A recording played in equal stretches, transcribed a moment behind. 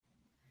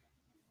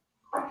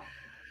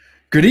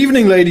Good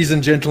evening, ladies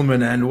and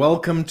gentlemen, and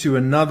welcome to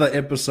another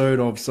episode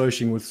of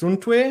Soching with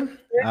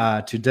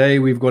Suntwe. Today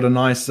we've got a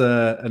nice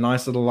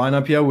little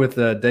lineup here with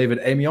David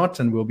Amiot,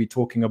 and we'll be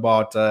talking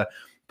about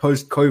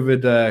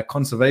post-COVID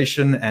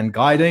conservation and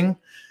guiding.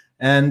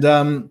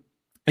 And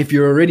if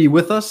you're already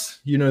with us,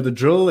 you know the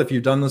drill. If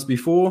you've done this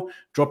before,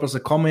 drop us a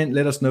comment.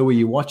 Let us know where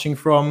you're watching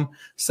from.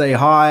 Say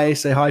hi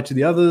to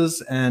the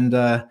others, and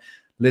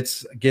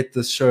let's get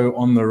this show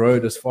on the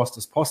road as fast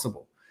as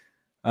possible.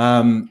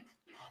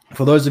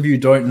 For those of you who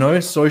don't know,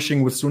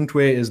 Soching with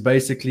Suntwe is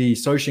basically,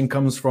 Soching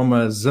comes from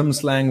a Zim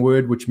slang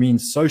word which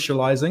means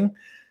socializing,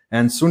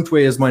 and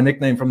Suntwe is my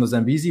nickname from the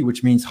Zambezi,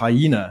 which means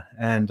hyena.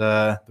 And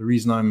the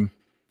reason I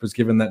was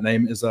given that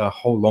name is a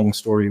whole long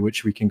story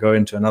which we can go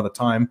into another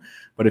time.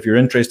 But if you're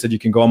interested, you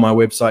can go on my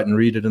website and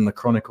read it in the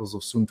Chronicles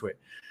of Suntwe.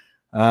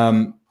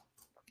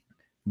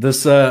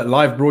 This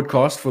live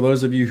broadcast, for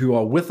those of you who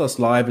are with us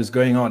live, is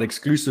going out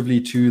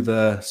exclusively to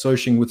the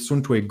Soching with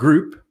Suntwe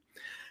group.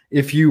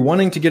 If you're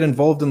wanting to get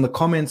involved in the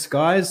comments,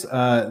 guys,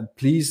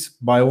 please,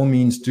 by all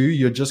means, do.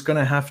 You're just going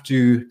to have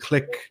to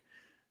click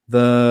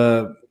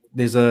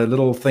there's a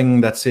little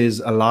thing that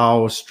says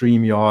allow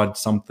StreamYard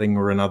something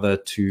or another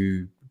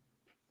to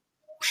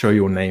show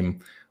your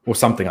name or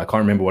something. I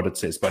can't remember what it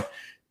says, but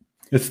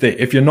it's there.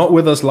 If you're not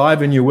with us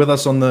live and you're with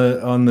us on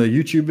the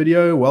YouTube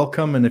video,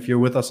 welcome. And if you're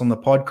with us on the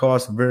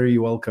podcast, very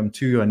welcome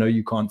too. I know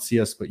you can't see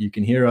us, but you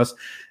can hear us.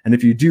 And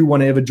if you do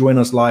want to ever join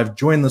us live,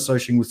 join the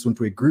Soching with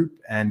Suntwe group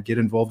and get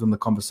involved in the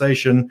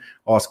conversation,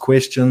 ask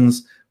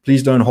questions.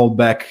 Please don't hold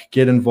back.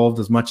 Get involved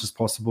as much as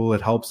possible.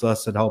 It helps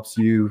us. It helps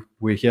you.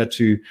 We're here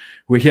to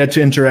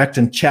interact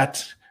and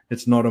chat.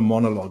 It's not a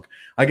monologue.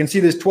 I can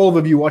see there's 12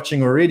 of you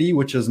watching already,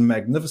 which is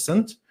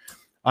magnificent.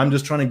 I'm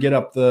just trying to get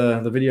up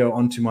the video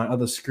onto my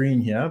other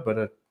screen here, but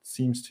it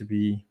seems to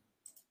be,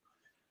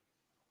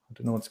 I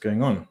don't know what's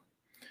going on.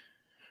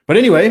 But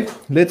anyway,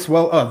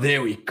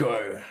 there we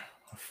go.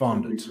 I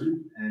found it.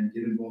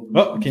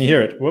 Oh, can you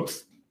hear it?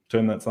 Whoops,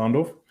 turn that sound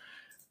off.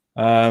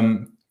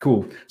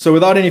 Cool. So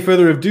without any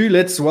further ado,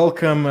 let's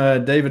welcome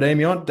David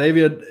Amiot.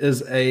 David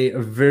is a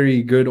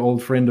very good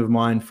old friend of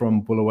mine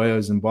from Bulawayo,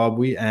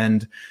 Zimbabwe,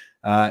 and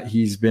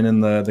he's been in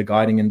the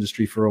guiding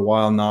industry for a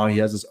while now. He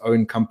has his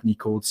own company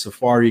called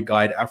Safari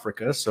Guide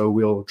Africa. So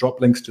we'll drop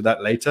links to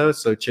that later.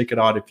 So check it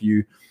out if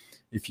you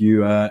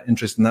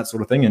interested in that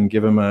sort of thing, and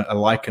give him a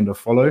like and a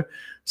follow.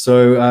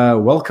 So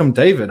welcome,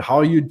 David. How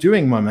are you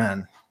doing, my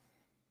man?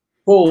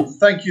 Paul,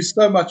 thank you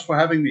so much for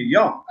having me.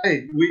 Yeah,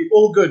 hey, we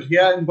all good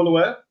here in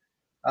Bulawayo.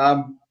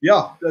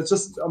 Yeah,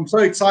 I'm so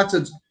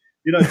excited,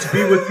 to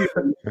be with you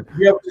and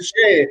be able to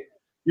share,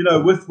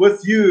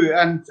 with you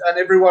and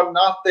everyone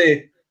out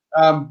there.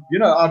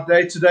 Our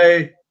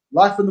day-to-day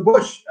life in the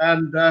bush,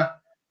 and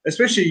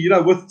especially,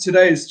 with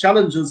today's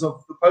challenges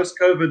of the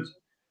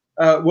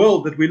post-COVID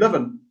world that we live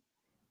in.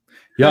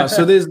 Yeah,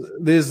 so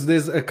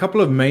there's a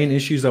couple of main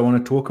issues I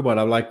want to talk about.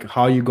 I like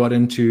how you got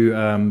into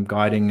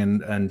guiding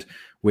and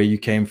where you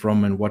came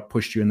from and what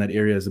pushed you in that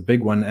area is a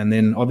big one. And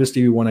then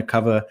obviously we want to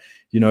cover,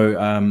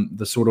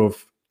 the sort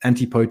of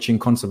anti-poaching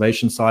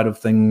conservation side of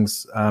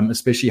things,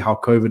 especially how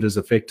COVID has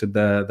affected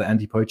the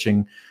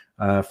anti-poaching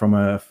from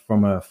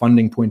a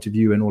funding point of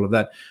view and all of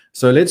that.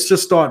 So let's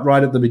just start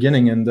right at the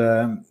beginning.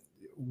 And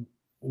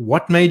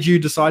what made you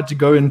decide to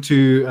go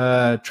into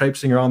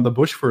traipsing around the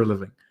bush for a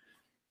living?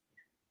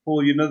 Well,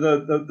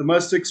 the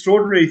most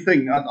extraordinary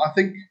thing, I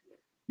think,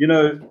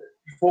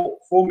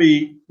 for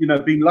me,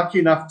 being lucky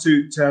enough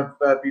to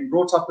have been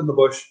brought up in the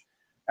bush,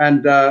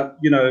 and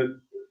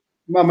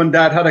mum and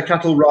dad had a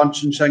cattle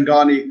ranch in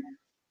Shangani,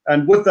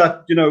 and with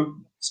that,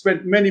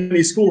 spent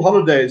many school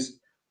holidays,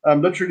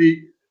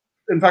 literally.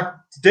 In fact,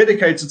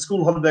 dedicated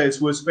school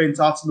holidays were spent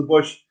out in the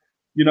bush,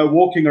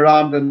 walking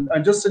around and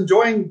just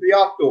enjoying the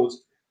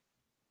outdoors.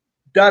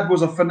 Dad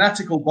was a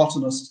fanatical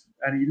botanist,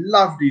 and he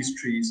loved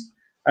these trees.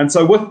 And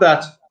so with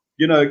that,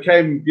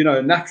 came,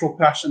 natural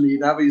passion.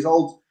 He'd have his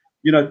old,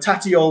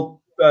 tatty old,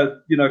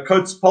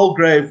 Coates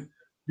Palgrave,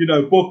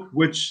 book,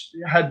 which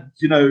had,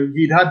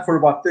 he'd had for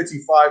about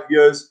 35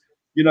 years,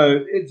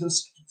 it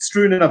was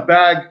strewn in a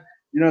bag,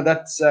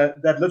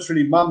 that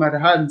literally mum had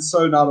hand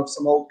sewn out of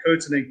some old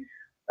curtaining.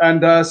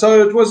 And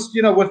so it was,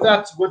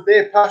 with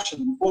their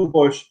passion for the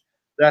bush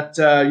that,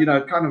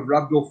 kind of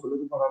rubbed off a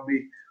little bit on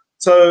me.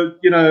 So,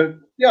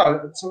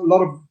 so a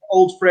lot of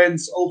old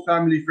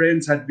family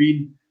friends had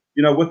been,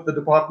 with the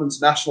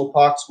department's national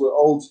parks, were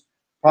old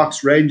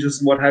parks rangers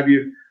and what have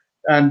you.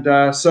 And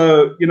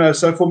so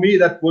for me,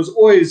 that was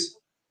always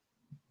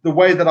the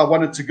way that I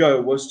wanted to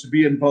go, was to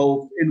be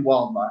involved in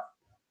wildlife.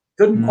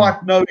 Didn't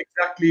quite know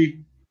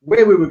exactly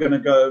where we were going to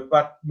go,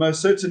 but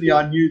most certainly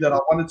I knew that I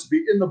wanted to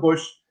be in the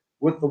bush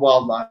with the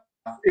wildlife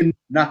in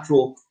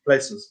natural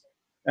places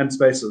and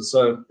spaces.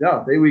 So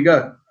yeah, there we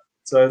go.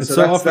 So it's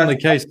so often the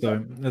case,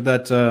 though,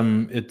 that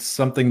it's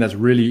something that's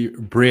really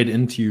bred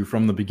into you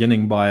from the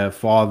beginning by a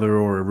father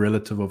or a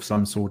relative of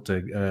some sort,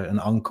 an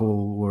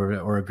uncle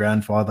or a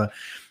grandfather.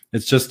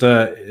 It's just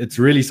it's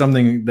really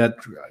something that,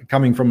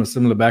 coming from a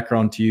similar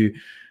background to you,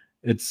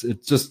 it's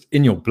just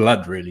in your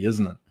blood, really,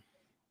 isn't it?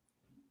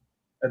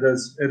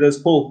 It is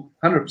Paul,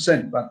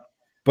 100%. But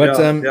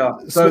yeah.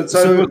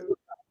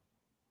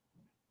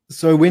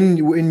 So when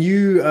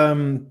you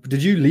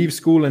did you leave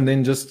school and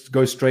then just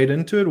go straight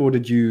into it, or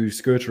did you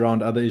skirt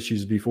around other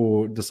issues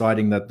before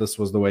deciding that this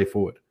was the way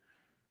forward?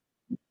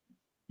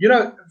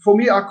 For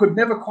me, I could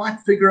never quite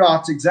figure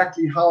out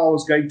exactly how I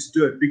was going to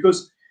do it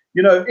because,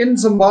 in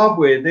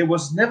Zimbabwe, there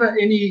was never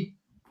any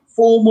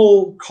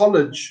formal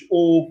college,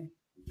 or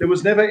there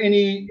was never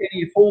any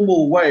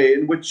formal way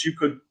in which you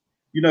could,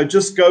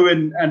 just go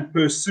in and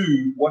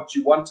pursue what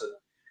you wanted.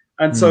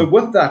 And so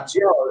with that,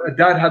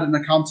 Dad had an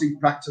accounting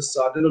practice.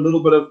 So I did a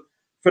little bit of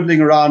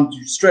fiddling around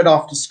straight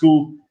after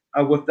school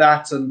with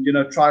that, and,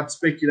 tried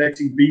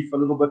speculating beef a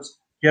little bit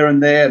here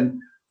and there.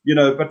 And,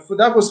 but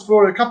that was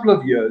for a couple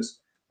of years.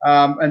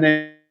 And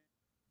then,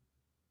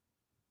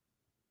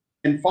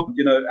 and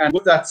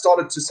with that,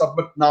 started to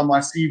submit now my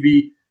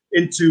CV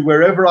into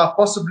wherever I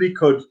possibly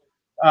could,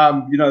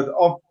 of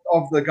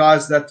the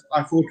guys that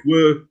I thought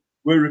were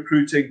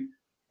recruiting.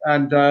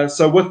 And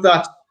so with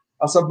that,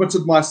 I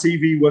submitted my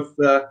CV with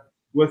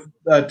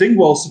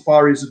Dingwall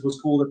Safaris, it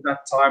was called at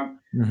that time,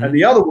 and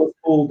the other was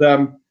called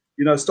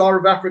Star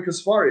of Africa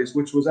Safaris,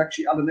 which was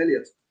actually Alan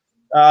Elliott.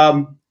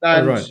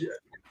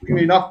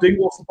 Enough,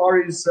 Dingwall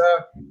Safaris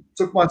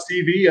took my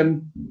CV,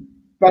 and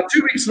about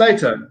 2 weeks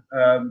later,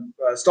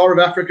 Star of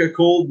Africa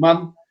called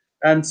Mum,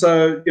 and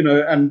so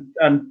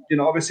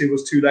obviously it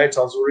was too late.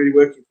 I was already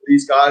working for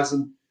these guys,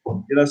 and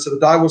so the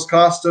die was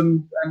cast,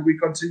 and we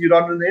continued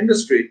on in the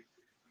industry.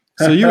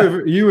 So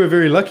you were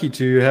very lucky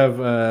to have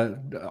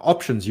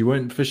options. You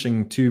weren't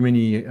fishing too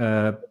many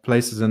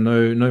places and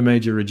no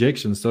major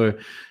rejections. So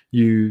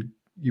you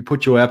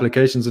put your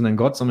applications in and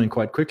got something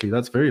quite quickly.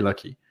 That's very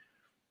lucky.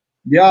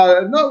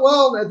 Yeah, no,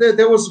 well,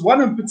 there was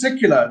one in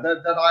particular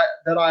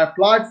that I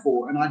applied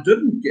for and I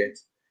didn't get.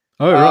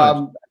 Oh,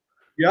 right.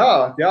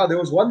 Yeah, there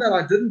was one that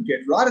I didn't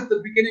get right at the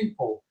beginning,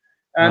 Paul.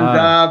 And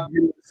I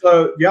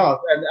got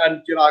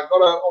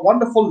a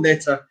wonderful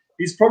letter.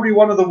 He's probably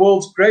one of the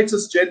world's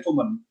greatest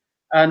gentlemen.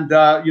 And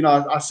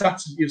I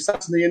sat in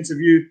the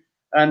interview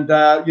and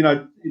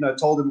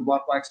told him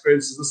about my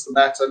experiences, this and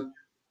that,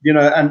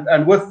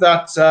 and with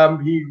that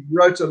he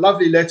wrote a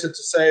lovely letter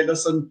to say,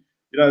 listen,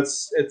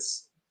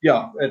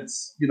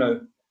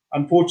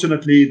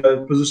 unfortunately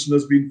the position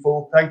has been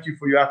full. Thank you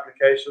for your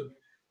application.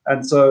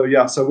 And so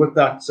with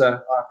that I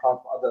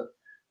applied for other.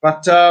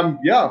 But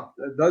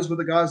those were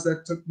the guys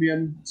that took me,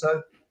 and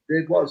so there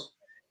it was.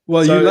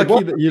 Well, so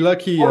you're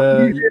lucky.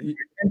 Yeah.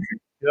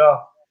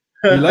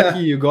 You're lucky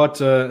you got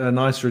a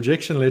nice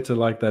rejection letter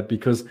like that,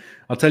 because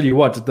I'll tell you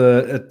what,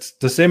 at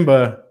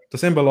December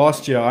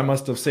last year, I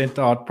must have sent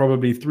out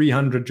probably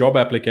 300 job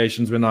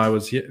applications when I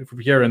was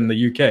here in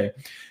the UK.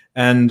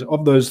 And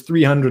of those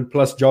 300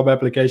 plus job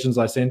applications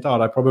I sent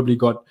out, I probably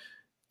got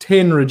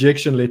 10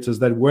 rejection letters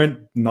that weren't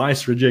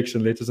nice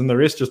rejection letters, and the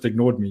rest just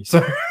ignored me.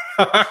 So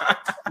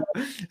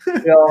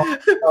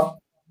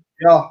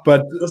yeah.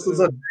 But this is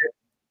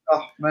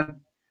man.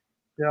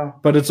 Yeah.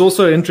 But it's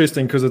also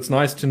interesting because it's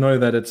nice to know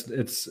that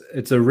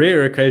it's a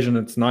rare occasion.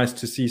 It's nice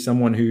to see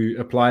someone who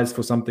applies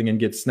for something and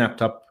gets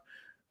snapped up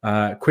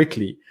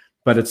quickly.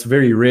 But it's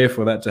very rare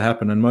for that to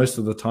happen. And most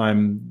of the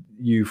time,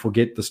 you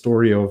forget the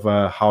story of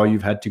how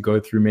you've had to go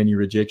through many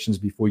rejections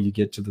before you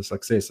get to the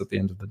success at the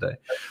end of the day.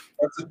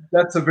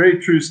 That's a very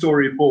true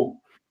story,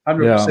 Paul.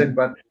 100%. Yeah.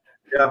 But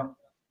yeah.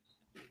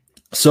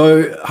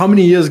 So how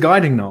many years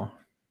guiding now?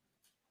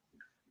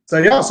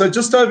 So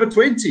just over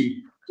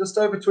 20. Just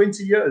over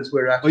 20 years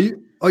we're at.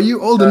 Are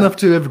you old enough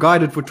to have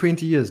guided for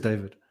 20 years,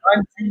 David?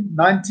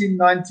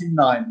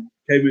 1999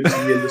 came into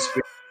the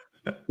industry.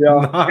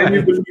 Yeah, nice. Can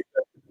you believe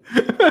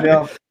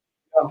that?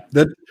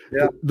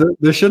 Yeah.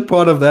 The shit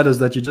part of that is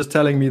that you're just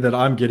telling me that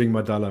I'm getting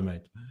my dollar,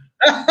 mate.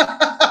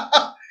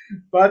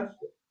 But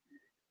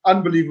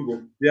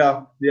unbelievable.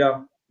 Yeah.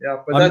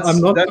 But I'm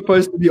not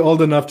supposed to be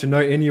old enough to know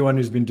anyone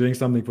who's been doing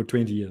something for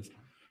 20 years.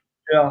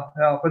 Yeah.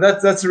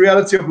 But that's the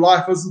reality of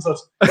life, isn't it?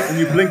 When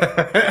you blink.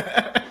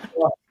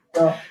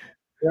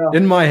 Yeah.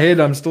 In my head,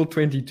 I'm still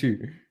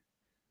 22.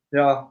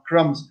 Yeah,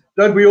 crumbs.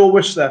 Don't we all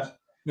wish that?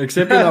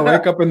 Except when I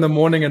wake up in the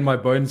morning and my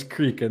bones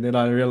creak, and then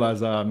I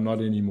realize I'm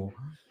not anymore.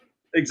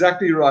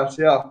 Exactly right.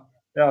 Yeah.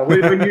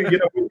 When you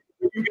get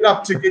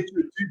up to do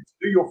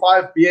your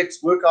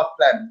 5BX workout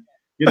plan,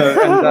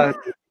 and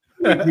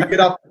you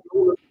get up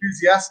all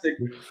enthusiastic,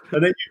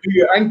 and then you do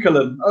your ankle,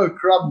 and oh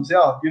crumbs,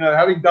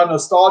 having done a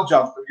star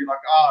jump, and you're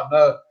like,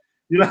 no.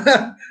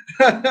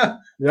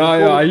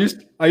 Yeah.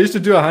 I used to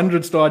do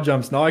 100 star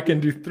jumps. Now I can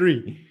do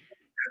 3.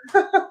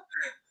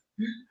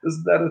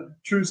 Isn't that a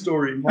true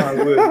story? My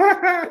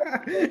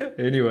word.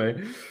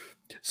 Anyway,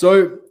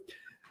 so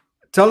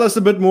tell us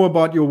a bit more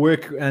about your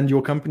work and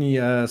your company,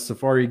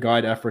 Safari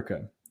Guide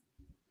Africa.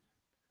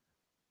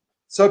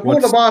 So, Paul,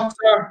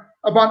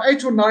 about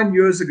 8 or 9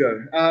 years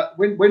ago,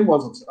 when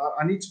was it?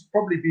 I need to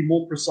probably be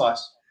more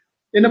precise.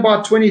 In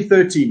about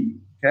 2013,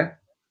 okay,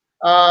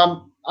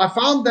 I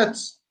found that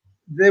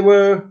there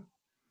were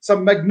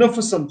some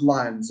magnificent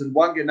lions in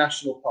Hwange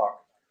National Park.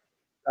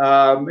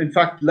 In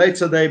fact,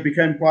 later they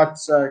became quite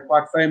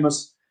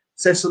famous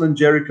Cecil and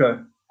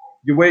Jericho,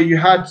 where you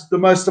had the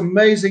most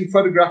amazing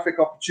photographic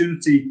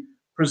opportunity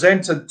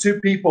presented to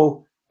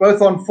people,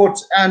 both on foot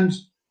and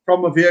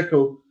from a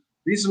vehicle.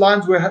 These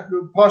lines were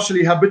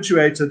partially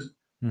habituated,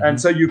 and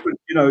so you could,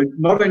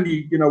 not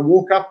only,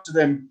 walk up to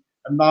them.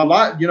 And now,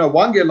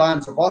 Hwange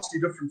lines are vastly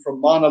different from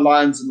Mana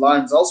lines and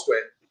lines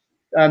elsewhere.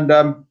 And,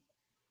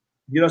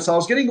 so I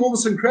was getting all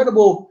this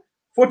incredible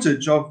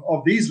footage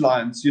of these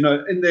lines,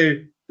 in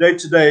their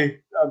day-to-day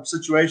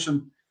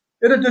situation,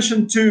 in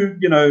addition to,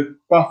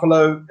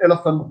 buffalo,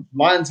 elephant,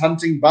 lions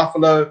hunting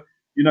buffalo,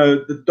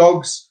 the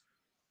dogs,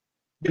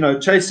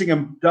 chasing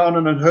them down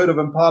in a herd of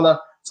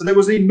impala. So there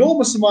was an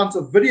enormous amount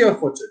of video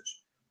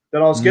footage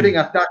that I was getting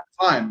at that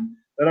time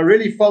that I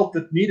really felt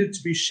that needed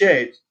to be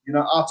shared,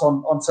 out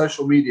on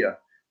social media.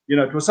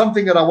 It was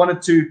something that I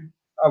wanted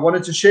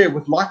to share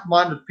with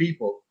like-minded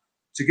people,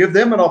 to give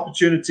them an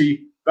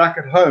opportunity back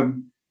at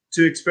home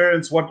to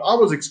experience what I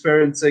was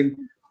experiencing,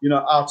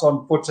 out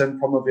on foot and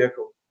from a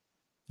vehicle.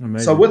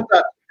 Amazing. So with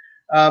that,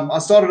 I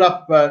started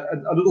up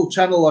a little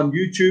channel on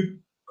YouTube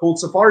called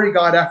Safari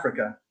Guide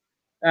Africa.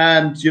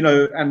 And,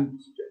 and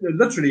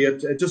literally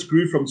it just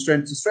grew from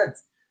strength to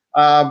strength.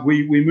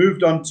 We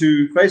moved on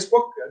to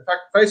Facebook. In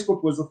fact,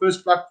 Facebook was the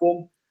first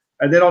platform,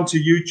 and then onto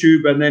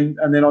YouTube, and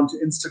then onto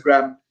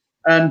Instagram.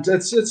 And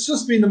it's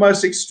just been the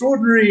most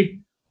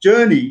extraordinary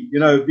journey,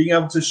 being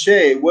able to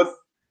share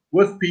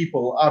with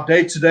people our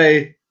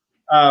day-to-day,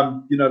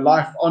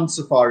 life on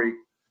safari.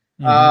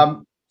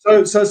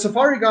 So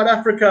Safari Guide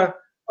Africa,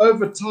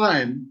 over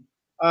time,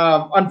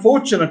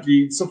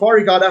 unfortunately,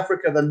 Safari Guide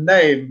Africa, the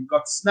name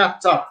got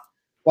snapped up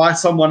by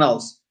someone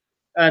else.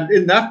 And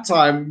in that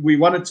time, we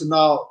wanted to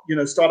now,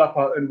 start up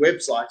our own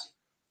website.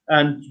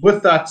 And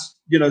with that,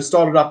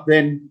 started up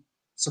then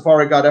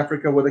Safari Guide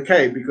Africa with a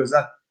K, because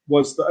that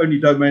was the only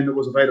domain that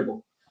was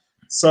available.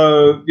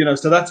 So,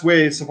 so that's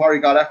where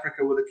Safari Guide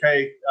Africa with a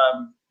K,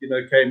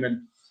 came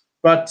in.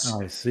 But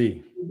I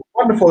see.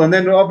 Wonderful. And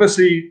then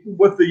obviously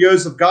with the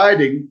years of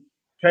guiding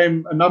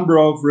came a number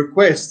of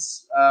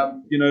requests,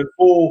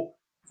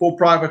 for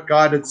private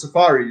guided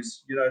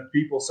safaris,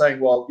 people saying,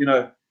 well,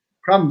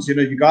 Crumbs,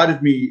 you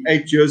guided me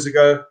 8 years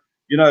ago,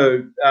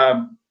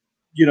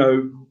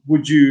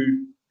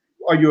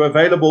 are you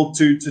available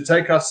to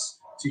take us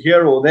to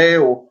here or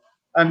there?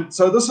 And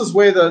so this is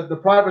where the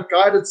private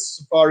guided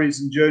safaris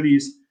and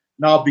journeys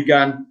now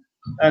began.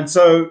 And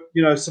so,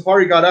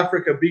 Safari Guide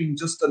Africa being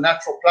just a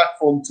natural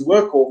platform to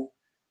work off,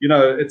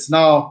 it's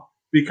now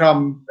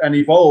become and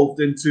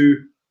evolved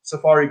into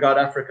Safari Guide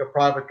Africa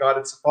private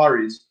guided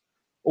safaris,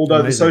 although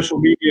Amazing. The social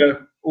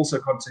media also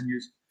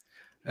continues.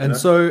 And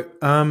so,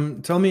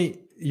 tell me,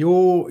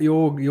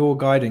 your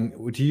guiding,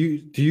 do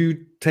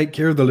you take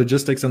care of the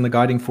logistics and the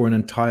guiding for an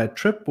entire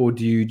trip, or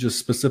do you just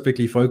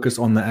specifically focus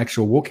on the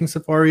actual walking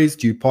safaris?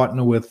 Do you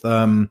partner with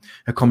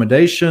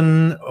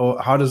accommodation,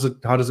 or how does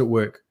it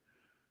work?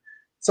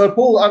 So,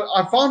 Paul,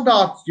 I found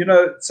out,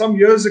 some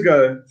years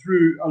ago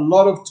through a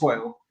lot of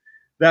toil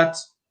that,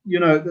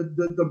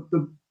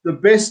 the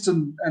best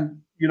and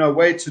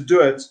way to do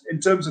it in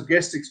terms of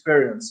guest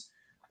experience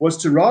was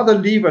to rather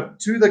leave it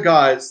to the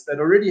guys that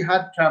already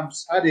had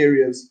camps, had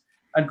areas,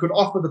 and could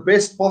offer the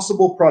best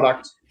possible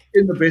product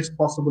in the best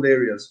possible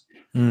areas.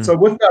 So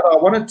with that, I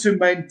wanted to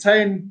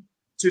maintain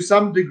to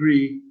some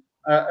degree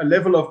a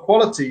level of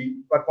quality,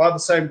 but by the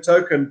same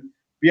token,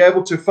 be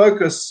able to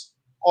focus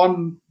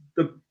on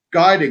the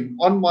guiding,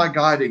 on my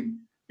guiding,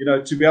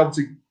 to be able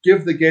to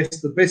give the guests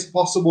the best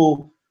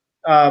possible,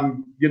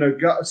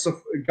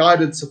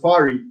 guided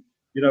safari,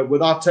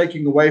 without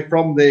taking away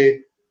from their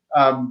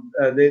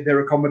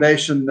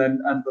accommodation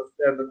and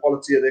the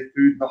quality of their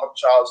food and the hot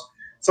showers.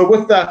 So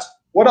with that,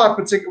 what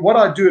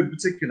I do in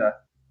particular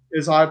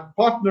is I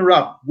partner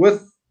up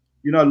with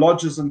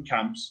lodges and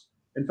camps.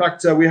 In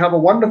fact, we have a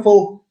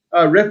wonderful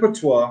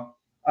repertoire,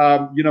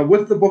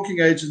 with the booking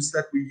agents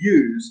that we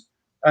use.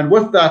 And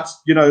with that,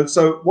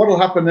 so what will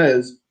happen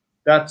is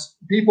that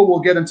people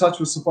will get in touch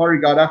with Safari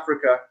Guide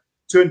Africa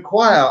to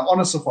inquire on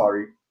a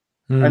safari.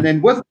 And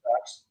then with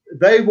that,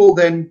 they will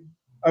then,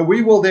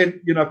 we will then,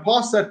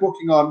 pass that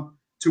booking on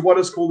to what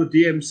is called a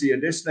DMC,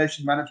 a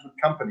destination management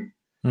company.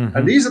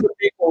 And these are the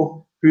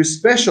people who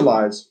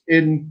specialize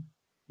in,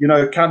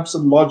 camps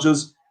and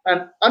lodges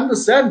and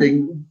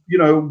understanding,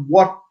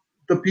 what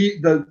the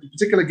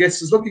particular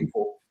guest is looking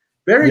for.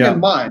 Bearing in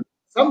mind,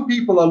 some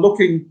people are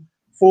looking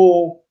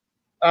for,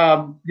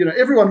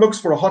 everyone looks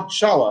for a hot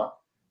shower,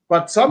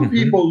 but some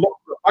people look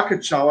for a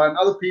bucket shower and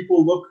other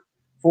people look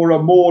for a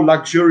more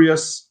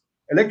luxurious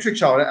electric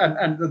shower.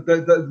 And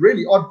the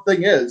really odd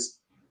thing is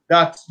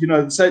that,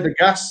 say the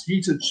gas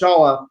heated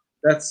shower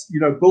that's,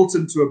 built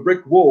into a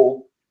brick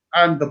wall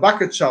and the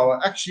bucket shower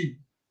actually,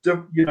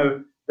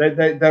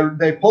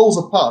 they're poles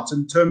apart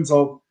in terms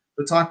of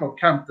the type of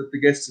camp that the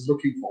guest is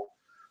looking for.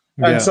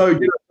 And so,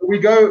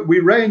 we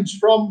range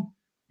from,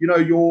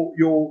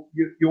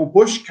 your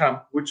bush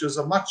camp, which is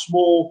a much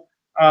more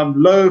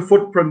low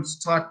footprint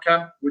type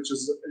camp, which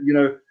is,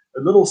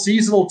 a little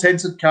seasonal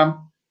tented camp,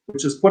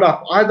 which is put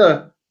up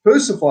either per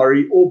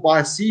safari or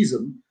by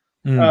season,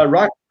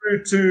 right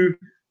through to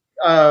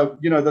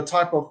the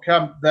type of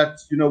camp that,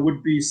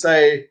 would be,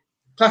 say,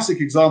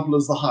 classic example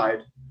is the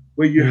Hyde,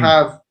 where you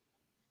have,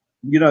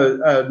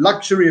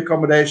 luxury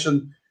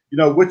accommodation,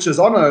 which is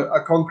on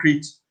a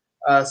concrete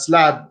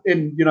slab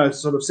in,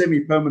 sort of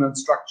semi-permanent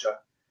structure,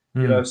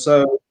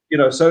 so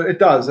it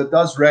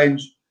does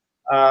range,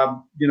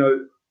 and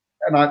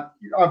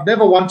I've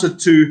never wanted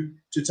to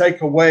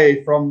take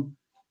away from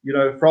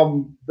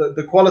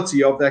the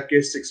quality of that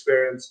guest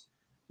experience,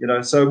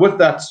 so with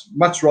that,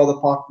 much rather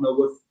partner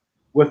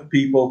with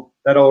people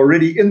that are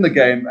already in the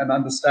game and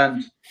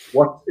understand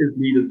what is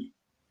needed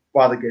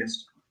by the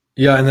guest.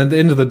 Yeah, and at the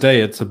end of the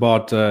day, it's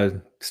about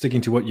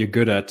sticking to what you're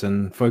good at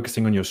and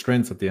focusing on your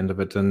strengths at the end of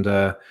it,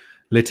 and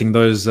letting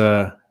those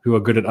who are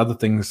good at other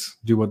things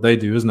do what they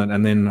do, isn't it?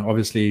 And then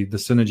obviously the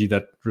synergy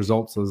that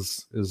results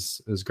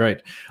is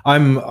great.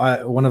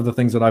 One of the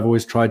things that I've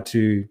always tried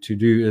to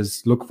do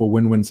is look for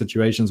win-win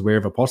situations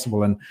wherever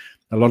possible, and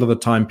a lot of the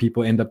time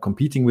people end up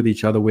competing with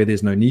each other where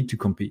there's no need to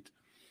compete.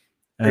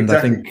 And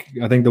exactly.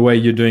 I think the way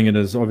you're doing it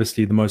is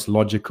obviously the most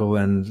logical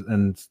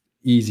and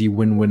easy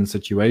win-win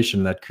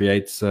situation that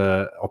creates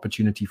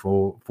opportunity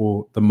for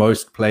the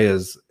most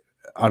players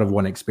out of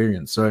one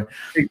experience. So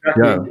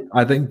exactly. Yeah,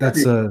 I think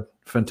that's a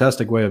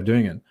fantastic way of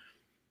doing it.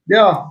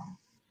 Yeah.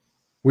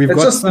 We've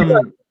got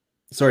some,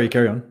 sorry,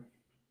 carry on.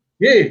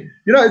 Yeah.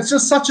 It's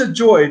just such a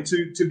joy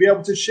to be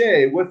able to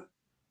share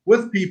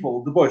with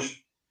people the bush,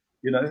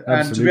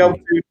 and to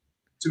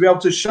be able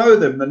to show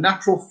them the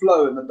natural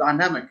flow and the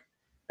dynamic.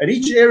 And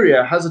each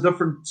area has a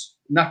different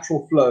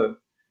natural flow.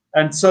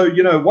 And so,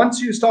 once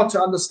you start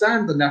to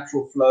understand the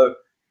natural flow,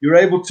 you're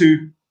able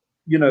to,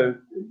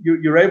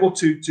 you're able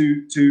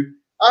to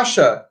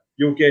usher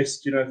your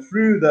guest,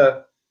 through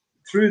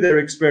their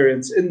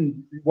experience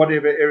in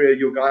whatever area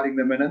you're guiding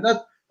them in. And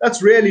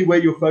that's really where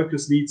your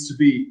focus needs to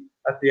be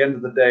at the end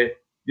of the day,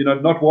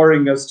 not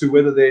worrying as to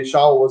whether their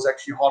shower was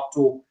actually hot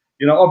or,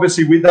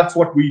 obviously that's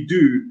what we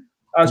do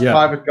as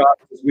private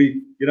guides.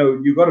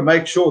 You've got to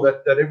make sure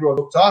that everyone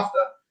looked after.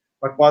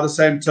 But by the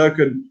same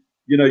token,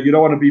 you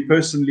don't want to be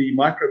personally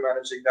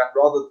micromanaging that.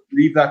 Rather,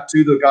 leave that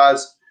to the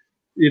guys,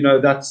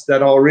 that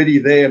are already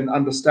there and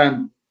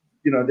understand,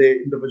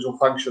 their individual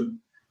function.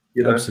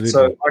 Absolutely.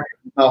 So I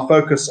can now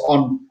focus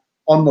on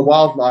the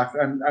wildlife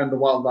and the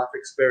wildlife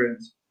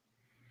experience.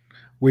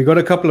 We got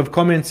a couple of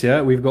comments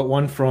here. We've got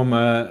one from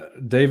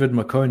David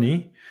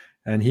McConey.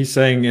 And he's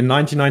saying, in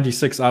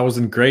 1996, I was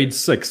in grade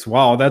 6.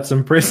 Wow, that's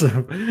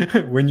impressive.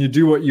 When you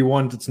do what you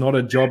want, it's not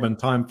a job and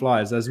time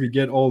flies. As we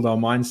get older, our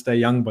minds stay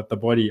young, but the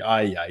body,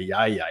 Then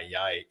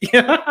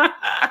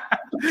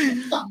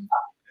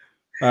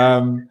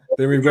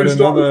we've got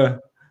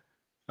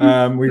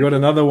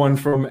another one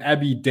from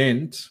Abby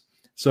Dent.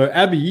 So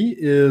Abby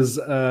is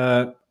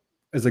a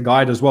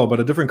guide as well, but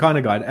a different kind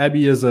of guide.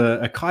 Abby is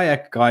a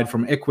kayak guide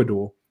from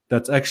Ecuador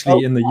that's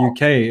actually in the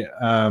UK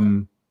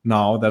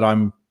now, that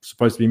I'm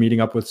supposed to be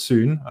meeting up with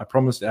soon. I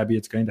promised Abby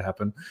it's going to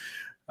happen.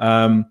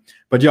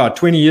 But yeah,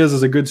 20 years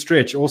is a good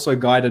stretch. Also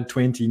guided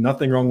 20,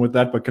 nothing wrong with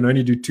that, but can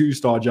only do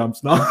 2-star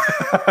jumps now.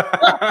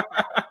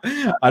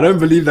 I don't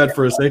believe that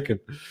for a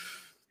second.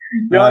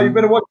 Yeah, you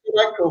better watch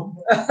your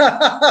ankle.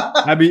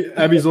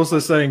 Abby's also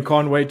saying,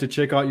 can't wait to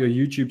check out your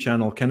YouTube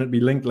channel. Can it be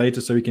linked later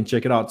so we can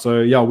check it out?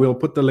 So yeah, we'll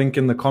put the link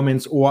in the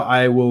comments, or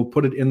I will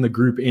put it in the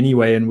group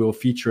anyway, and we'll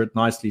feature it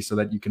nicely so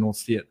that you can all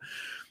see it.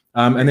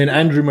 And then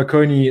Andrew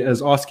McConey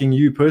is asking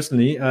you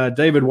personally,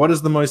 David, what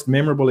is the most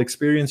memorable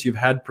experience you've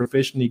had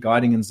professionally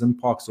guiding in Zim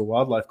parks or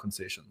wildlife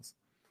concessions?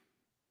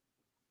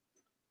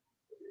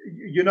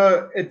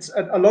 It's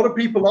a lot of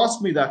people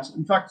ask me that.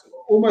 In fact,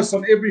 almost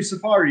on every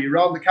safari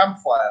around the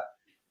campfire,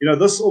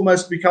 this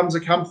almost becomes a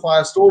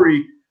campfire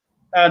story.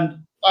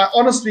 And I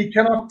honestly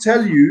cannot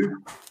tell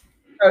you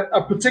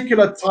a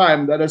particular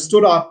time that has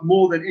stood out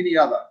more than any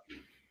other,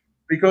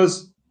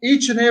 because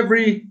each and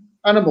every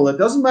animal, it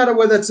doesn't matter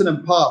whether it's an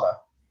impala,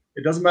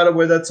 it doesn't matter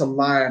whether it's a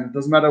lion, it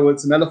doesn't matter whether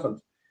it's an elephant.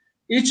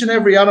 Each and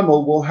every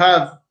animal will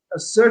have a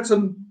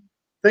certain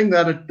thing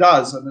that it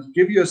does, and it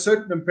give you a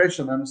certain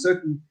impression and a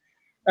certain.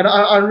 And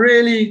I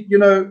really,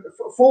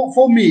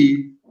 for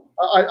me,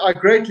 I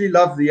greatly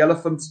love the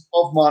elephants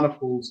of Mana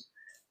Pools,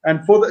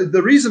 and for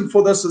the reason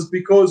for this is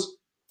because,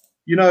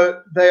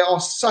 they are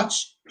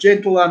such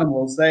gentle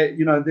animals.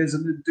 There's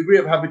a degree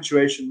of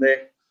habituation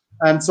there,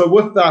 and so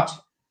with that,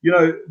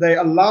 they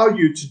allow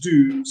you to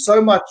do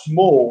so much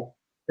more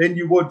than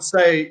you would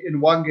say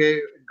in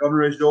Hwange,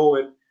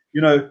 Gonarejo,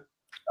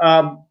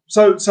 and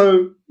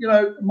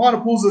Mana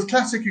Pools is a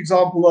classic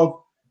example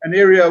of an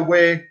area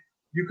where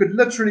you could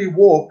literally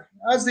walk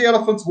as the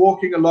elephant's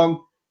walking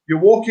along. You're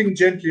walking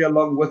gently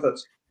along with it.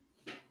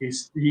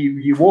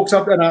 He walks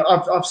up, and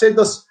I've said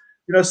this,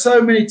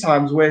 so many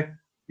times where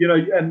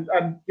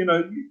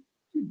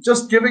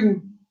just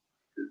giving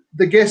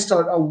the guest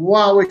a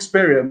wow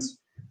experience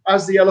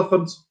as the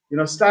elephant,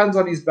 stands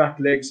on his back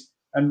legs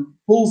and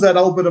pulls that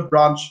alberta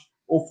branch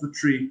off the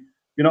tree.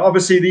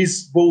 Obviously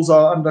these bulls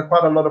are under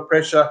quite a lot of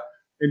pressure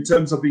in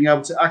terms of being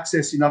able to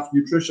access enough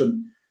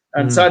nutrition.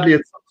 And sadly,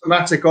 it's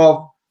symptomatic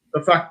of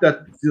the fact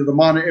that the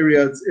Mana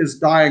area is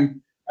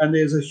dying, and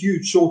there's a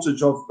huge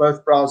shortage of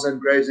both browse and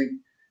grazing.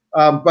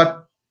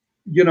 But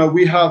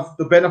we have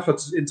the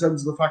benefits in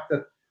terms of the fact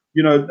that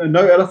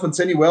no elephants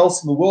anywhere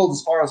else in the world,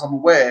 as far as I'm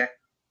aware,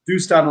 do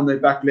stand on their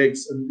back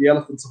legs, and the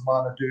elephants of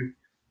Mana do.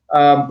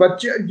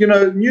 But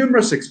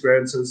numerous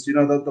experiences.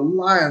 The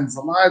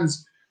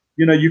lions,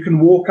 you can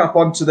walk up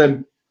onto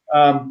them.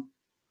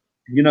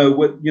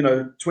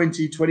 With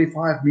 20,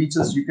 25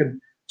 meters, you can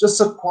just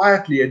sit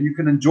quietly and you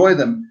can enjoy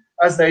them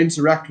as they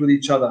interact with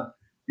each other.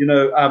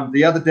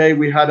 The other day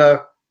we had I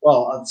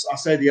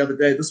say the other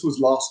day, this was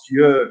last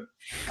year,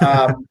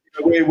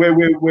 where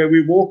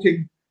we're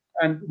walking,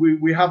 and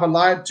we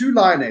have two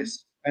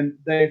lionesses, and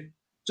they've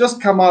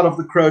just come out of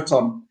the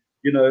Croton,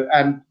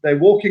 and they're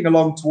walking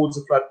along towards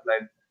the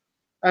floodplain.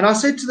 And I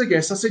said to the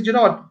guests, I said,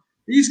 what?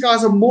 These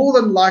guys are more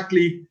than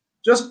likely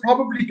just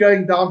probably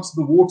going down to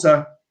the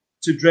water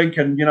to drink,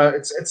 and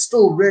it's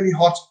still really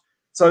hot,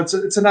 so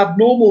it's an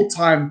abnormal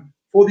time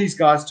for these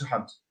guys to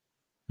hunt.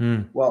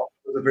 Well,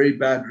 it was a very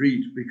bad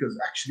read, because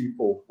actually,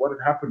 Paul, what had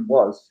happened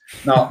was,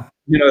 now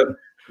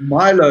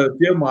Milo,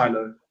 dear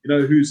Milo,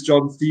 who's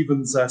John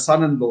Stevens'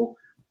 son-in-law,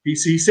 he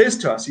says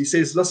to us, he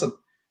says, listen,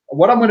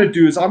 what I'm going to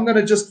do is I'm going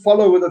to just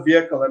follow with a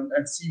vehicle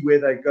and see where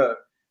they go.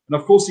 And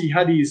of course, he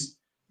had his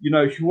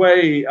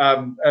Huawei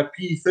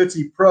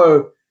P30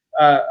 Pro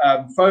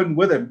phone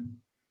with him.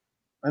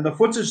 And the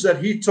footage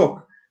that he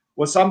took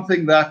was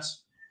something that,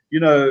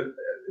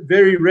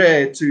 very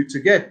rare to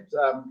get,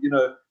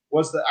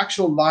 was the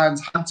actual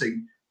lions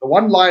hunting. The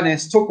one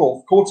lioness took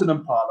off, caught an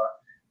impala.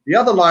 The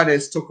other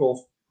lioness took off,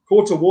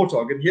 caught a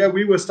warthog. And here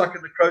we were stuck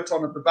in the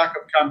Croton at the back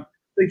of camp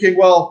thinking,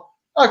 well,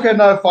 okay,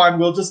 no, fine.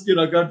 We'll just,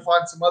 go and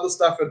find some other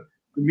stuff. And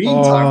in the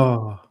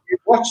meantime, we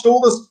watched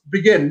all this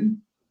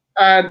begin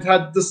and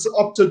had this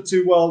opted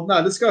to, well, no,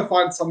 let's go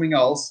find something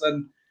else.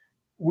 And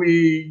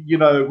we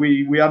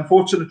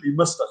unfortunately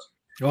missed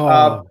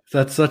it.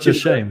 That's such a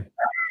shame.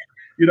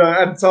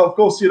 And so of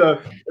course,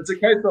 it's a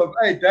case of,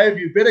 hey, Dave,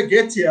 you better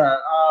get here.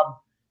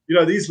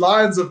 These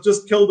lions have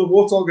just killed a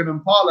warthog and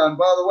impala, and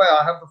by the way,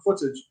 I have the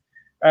footage.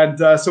 And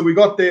so we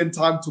got there in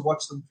time to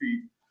watch them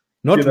feed.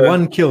 Not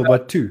one kill,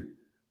 but two.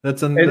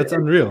 That's unreal.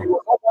 It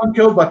was not one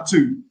kill, but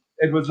two.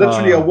 It was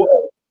literally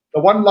the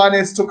one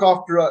lioness took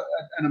after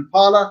an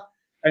impala,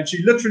 and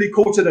she literally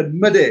caught it in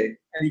midair,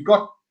 and he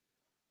got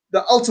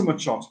the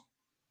ultimate shot.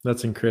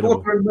 That's incredible.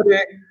 Caught her in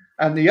midair,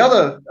 and the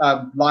other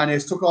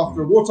lioness took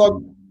after a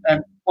warthog,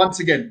 and once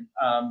again,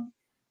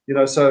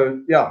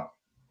 so yeah.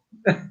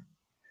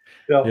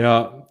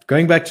 Yeah.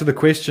 Going back to the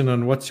question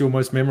on what's your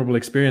most memorable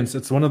experience,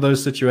 it's one of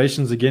those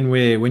situations again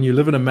where when you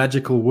live in a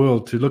magical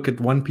world, to look at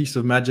one piece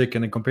of magic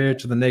and compare it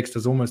to the next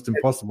is almost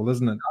impossible,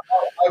 isn't it?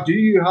 How do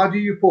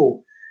you,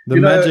 Paul? The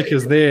magic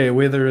is there,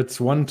 whether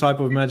it's one type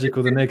of magic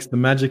or the next. The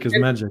magic is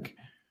magic.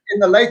 In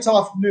the late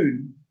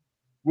afternoon,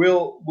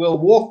 we'll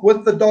walk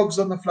with the dogs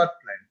on the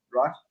floodplain,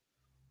 right?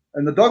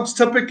 And the dogs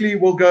typically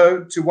will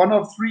go to one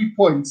of 3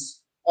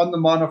 points on the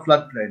Mana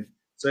floodplain.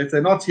 So if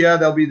they're not here,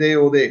 they'll be there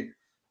or there.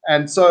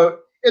 And so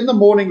in the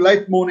morning,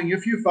 late morning,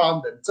 if you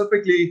found them,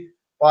 typically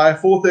by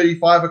 4:30,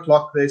 5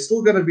 o'clock, they're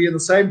still going to be in the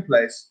same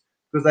place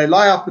because they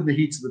lie up in the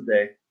heat of the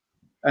day.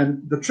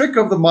 And the trick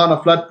of the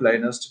Mana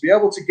floodplain is to be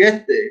able to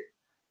get there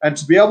and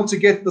to be able to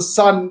get the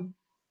sun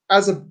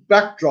as a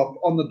backdrop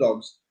on the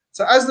dogs.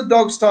 So as the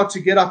dogs start to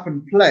get up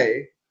and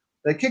play,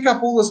 they kick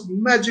up all this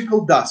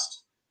magical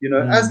dust.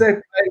 As they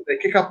play, they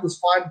kick up this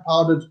fine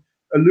powdered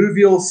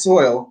alluvial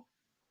soil,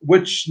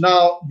 which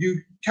now you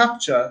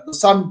capture the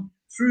sun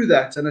through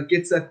that, and it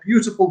gets that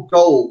beautiful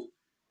gold,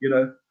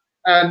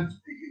 And,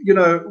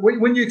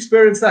 when you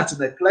experience that,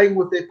 and they're playing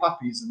with their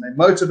puppies and they're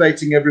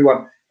motivating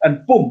everyone,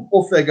 and boom,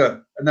 off they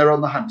go, and they're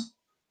on the hunt.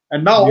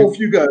 And now off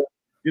you go,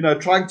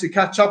 trying to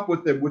catch up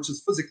with them, which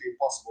is physically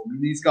impossible. I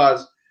mean, these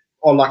guys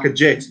are like a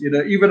jet,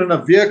 even in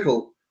a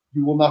vehicle,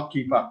 you will not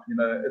keep up.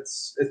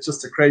 It's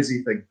just a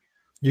crazy thing.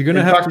 You're going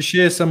to have to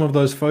share some of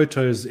those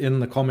photos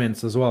in the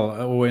comments as well,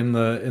 or in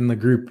the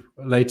group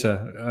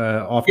later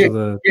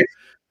after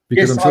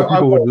because I'm sure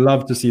people would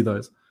love to see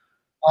those.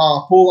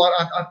 Paul,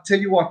 I tell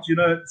you what,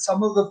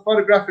 some of the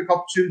photographic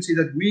opportunity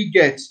that we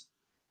get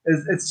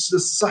it's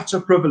just such a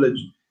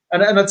privilege,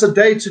 and it's a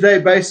day-to-day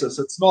basis.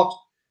 It's not,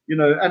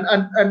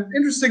 and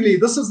interestingly,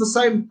 this is the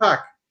same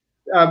pack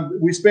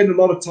we spend a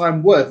lot of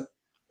time with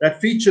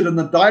that featured in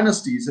the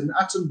dynasties, in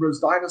Attenborough's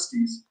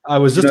dynasties. I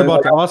was just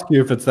about to ask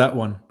you if it's that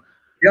one.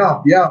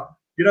 Yeah.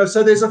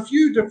 So there's a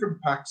few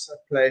different packs at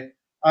play.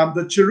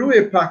 The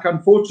Chiruya pack,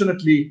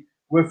 unfortunately,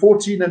 we're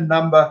 14 in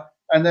number,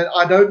 and then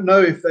I don't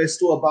know if they're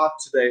still about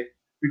today,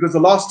 because the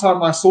last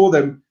time I saw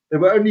them,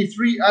 there were only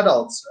 3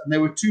 adults and there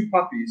were 2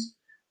 puppies.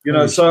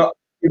 So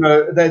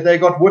they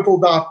got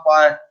whittled out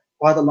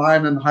by the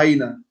lion and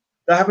hyena.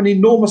 They have an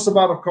enormous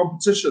amount of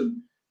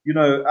competition,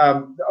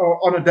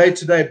 on a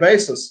day-to-day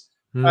basis,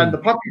 and the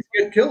puppies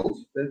get killed.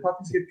 Their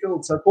puppies get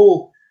killed. So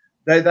Paul,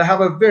 they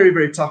have a very,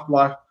 very tough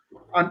life,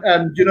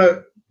 and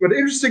but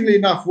interestingly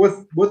enough,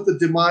 with the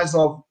demise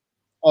of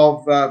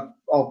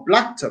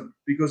Blacktip,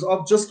 because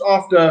of just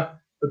after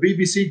the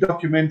BBC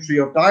documentary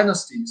of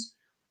Dynasties,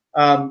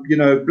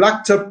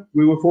 Black Tip,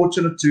 we were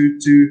fortunate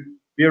to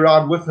be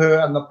around with her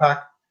and the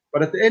pack.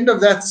 But at the end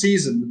of that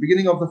season, the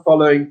beginning of the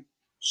following,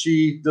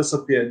 she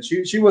disappeared.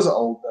 She was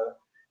old,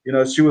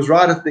 she was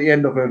right at the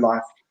end of her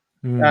life.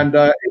 And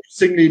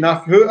interestingly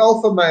enough, her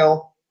alpha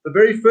male, the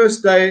very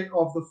first day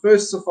of the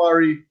first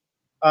safari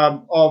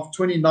of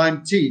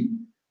 2019,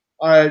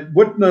 I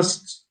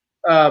witnessed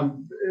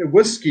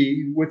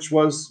Whiskey, which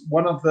was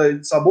one of the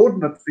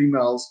subordinate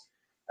females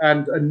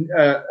and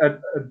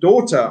a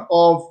daughter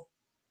of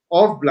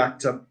Black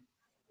Tip,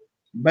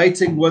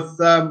 mating with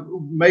her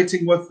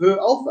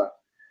alpha.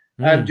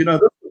 And this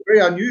was very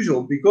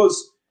unusual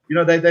because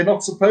they're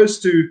not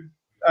supposed to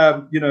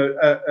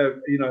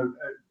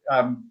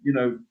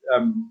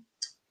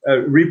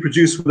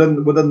reproduce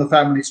within the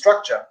family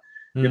structure.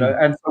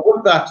 And so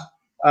with that,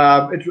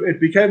 it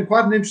became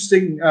quite an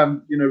interesting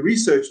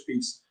research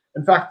piece.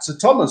 In fact, Sir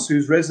Thomas,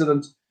 who's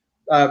resident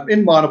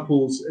in Minor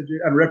Pools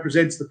and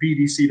represents the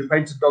PDC, the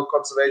Painted Dog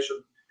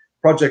Conservation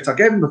Project, I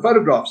gave him the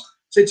photographs.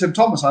 Said to him,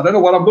 Thomas, I don't know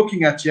what I'm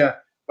looking at here,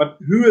 but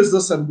who is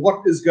this and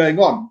what is going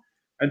on?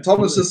 And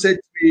Thomas has said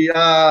to me,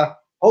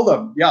 hold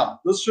on,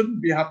 this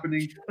shouldn't be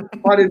happening.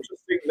 Quite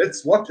interesting.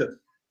 Let's watch it.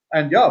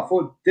 And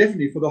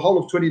definitely for the whole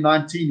of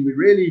 2019, we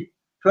really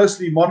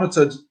closely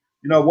monitored,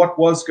 what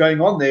was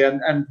going on there.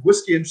 And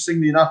Whiskey,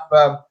 interestingly enough,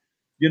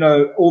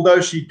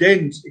 although she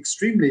denned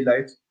extremely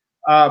late,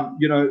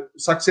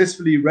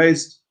 successfully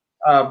raised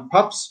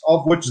pups,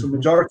 of which the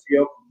majority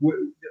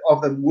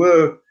of them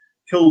were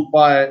killed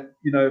by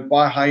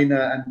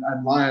hyena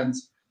and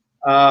lions,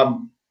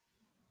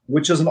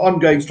 which is an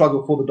ongoing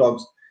struggle for the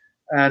dogs.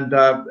 And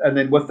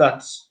then with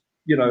that,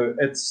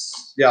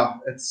 it's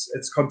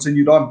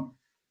continued on.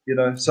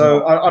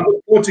 So I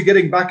look forward to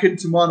getting back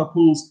into Minor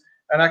Pools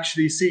and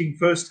actually seeing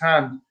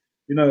firsthand,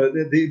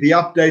 the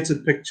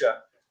updated picture,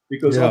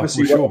 because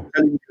obviously what I'm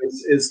telling you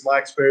is my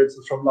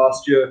experiences from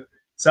last year.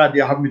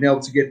 Sadly, I haven't been able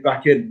to get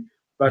back in.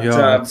 But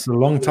it's a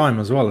long time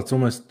as well.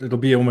 It'll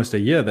be almost a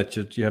year that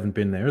you haven't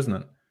been there, isn't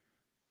it?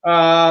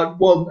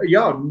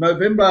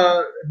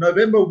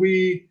 November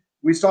we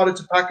started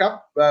to pack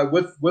up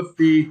with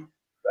the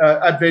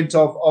advent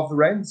of the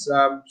rains.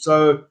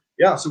 So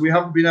we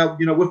haven't been able,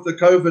 with the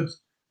COVID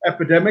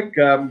epidemic,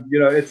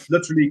 it's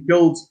literally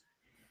killed,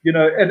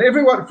 and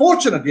everyone,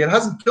 fortunately, it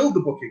hasn't killed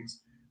the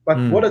bookings, but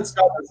what it's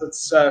done is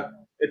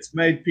it's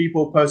made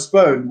people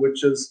postpone,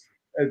 which is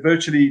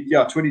virtually,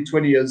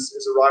 2020 is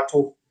a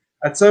write-off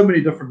at so many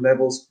different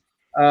levels.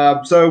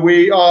 So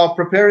we are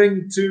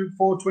preparing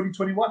for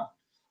 2021.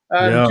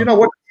 And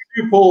what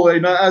we do, Paul,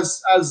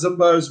 as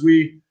Zimbos,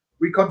 we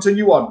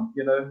continue on,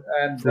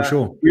 and for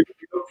sure. we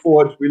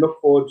look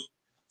forward.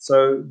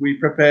 So we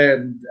prepare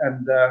and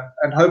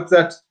hope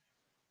that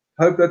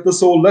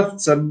this all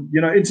lifts. And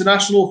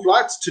international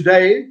flights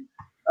today,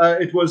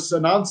 it was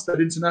announced that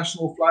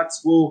international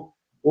flights will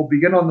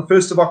begin on the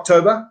 1st of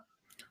October.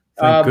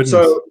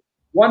 So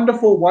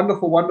wonderful.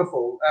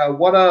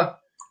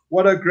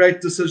 What a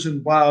great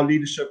decision by our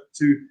leadership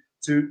to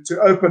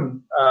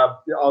open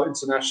our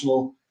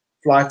international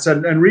flights,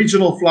 and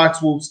regional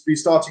flights will be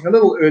starting a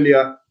little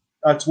earlier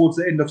towards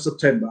the end of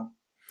September.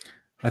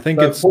 I think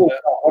what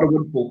a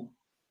windfall.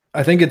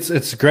 I think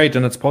it's great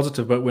and it's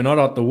positive, but we're not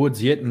out the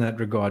woods yet in that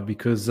regard,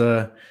 because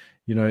the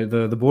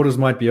borders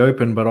might be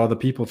open, but are the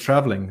people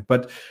traveling?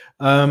 But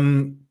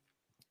it's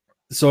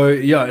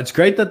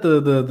great that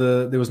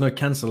there was no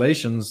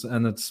cancellations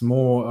and it's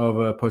more of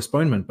a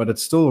postponement, but it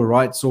still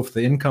writes off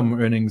the income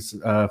earnings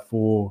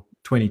for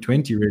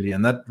 2020 really,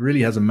 and that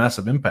really has a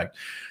massive impact.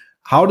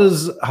 How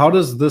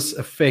does this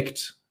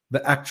affect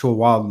the actual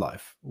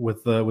wildlife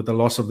with the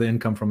loss of the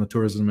income from the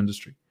tourism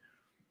industry?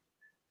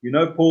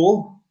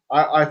 Paul,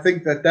 I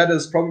think that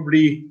is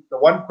probably the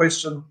one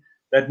question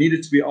that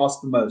needed to be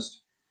asked the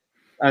most.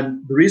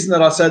 And the reason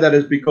that I say that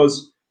is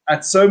because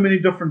at so many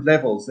different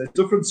levels, there's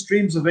different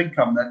streams of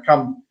income that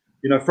come,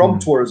 from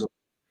tourism.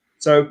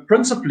 So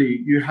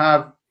principally, you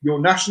have your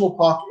national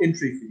park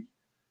entry fee.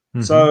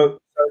 So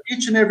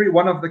each and every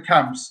one of the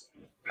camps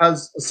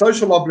has a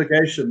social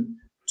obligation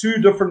to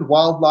different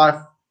wildlife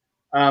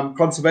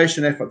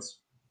conservation efforts,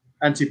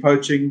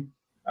 anti-poaching.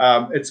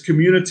 It's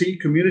community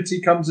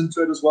comes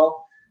into it as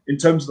well, in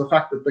terms of the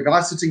fact that the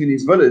guy sitting in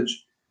his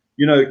village,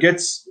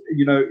 gets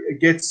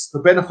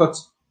the benefit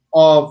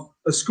of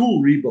a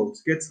school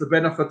rebuilt, gets the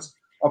benefit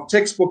of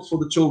textbooks for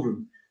the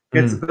children,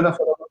 gets the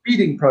benefit of a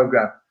feeding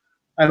program,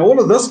 and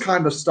all of this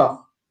kind of stuff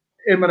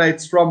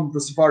emanates from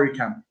the safari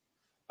camp.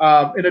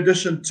 In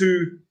addition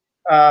to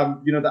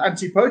the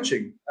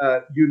anti-poaching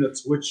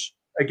units, which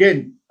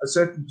again, a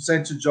certain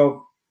percentage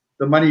of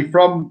the money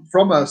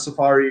from a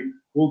safari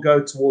will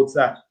go towards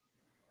that.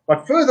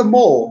 But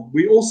furthermore,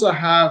 we also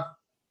have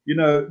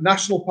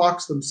national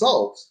parks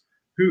themselves,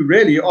 who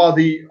really are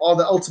the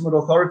ultimate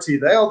authority.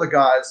 They are the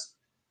guys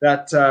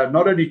that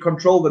not only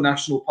control the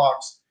national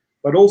parks,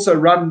 but also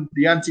run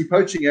the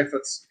anti-poaching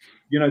efforts,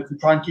 to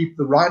try and keep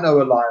the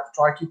rhino alive,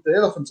 try and keep the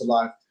elephant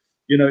alive,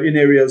 in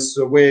areas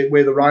where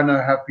the rhino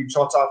have been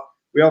shot at.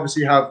 We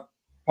obviously have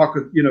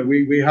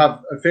we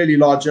have a fairly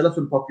large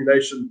elephant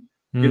population,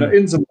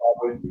 in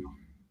Zimbabwe.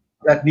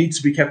 that need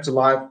to be kept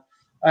alive.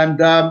 And,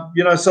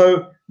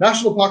 so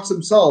national parks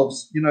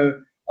themselves,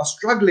 are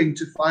struggling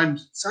to find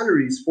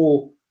salaries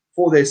for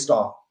their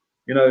staff,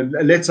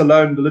 let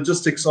alone the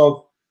logistics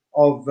of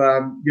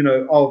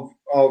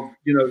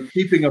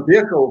keeping a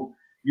vehicle,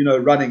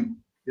 running,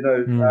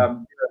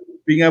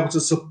 being able to,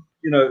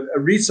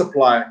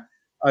 resupply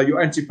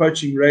your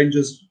anti-poaching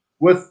ranges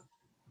with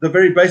the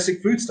very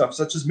basic foodstuff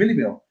such as millie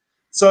meal.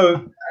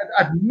 So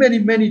at many,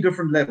 many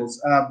different levels,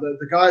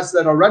 the guys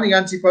that are running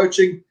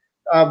anti-poaching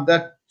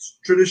that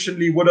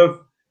traditionally would have,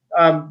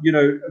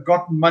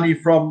 gotten money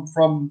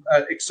from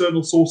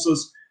external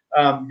sources,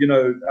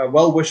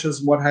 well-wishers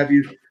and what have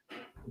you.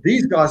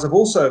 These guys have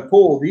also,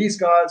 Paul, these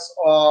guys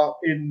are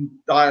in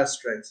dire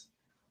straits.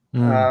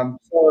 So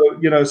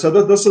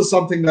this is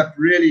something that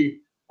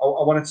really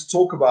I wanted to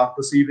talk about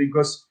this evening,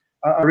 because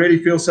I really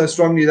feel so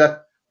strongly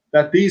that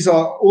these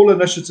are all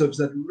initiatives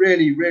that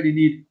really, really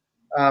need,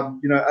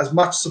 as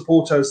much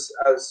support as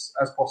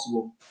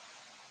possible.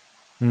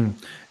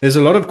 There's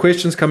a lot of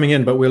questions coming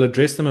in, but we'll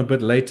address them a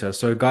bit later.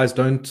 So guys,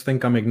 don't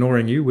think I'm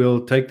ignoring you.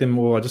 We'll take them,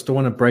 or I just don't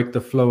want to break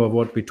the flow of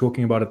what we're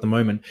talking about at the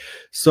moment.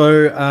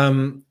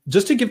 So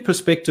just to give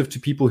perspective to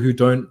people who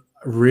don't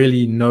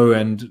really know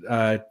and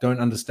don't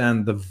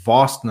understand the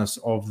vastness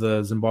of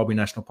the Zimbabwe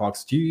national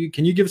parks,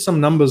 can you give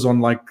some numbers on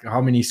like how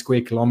many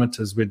square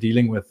kilometers we're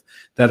dealing with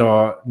that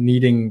are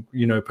needing,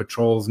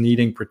 patrols,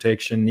 needing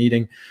protection,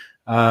 needing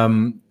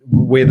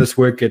where this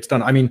work gets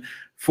done? I mean,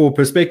 for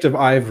perspective,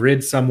 I've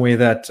read somewhere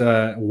that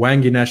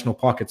Hwange National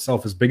Park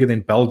itself is bigger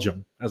than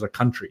Belgium as a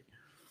country.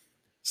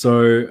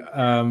 So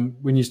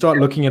when you start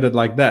looking at it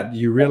like that,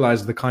 you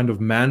realize the kind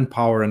of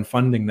manpower and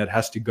funding that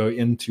has to go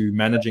into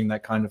managing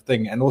that kind of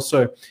thing. And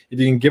also, if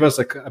you can give us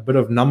a bit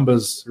of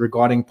numbers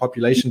regarding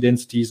population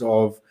densities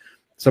of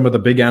some of the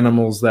big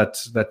animals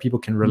that people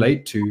can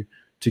relate to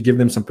give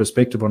them some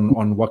perspective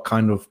on what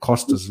kind of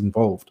cost is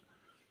involved.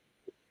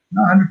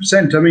 No,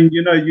 100%. I mean,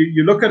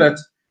 you look at it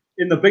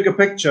in the bigger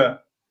picture.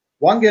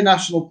 Hwange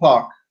National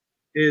Park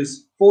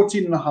is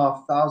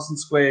 14,500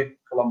 square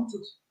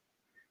kilometers.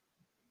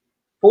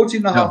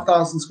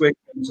 14,500 square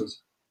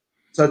kilometers.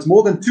 So it's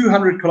more than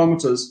 200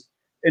 kilometers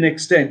in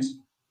extent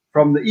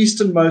from the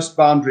easternmost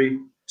boundary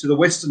to the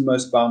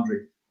westernmost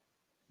boundary.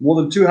 More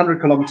than 200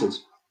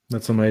 kilometers.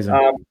 That's amazing.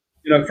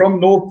 From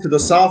north to the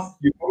south,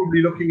 you're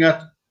probably looking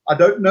at, I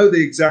don't know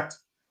the exact,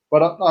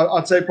 but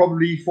I'd say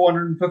probably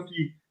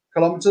 450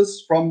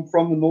 kilometers from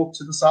the north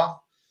to the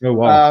south. Oh,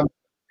 wow.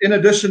 In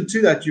addition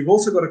to that, you've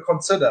also got to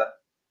consider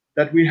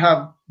that we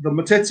have the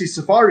Mothetsi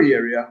Safari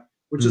area,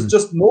 which is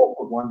just north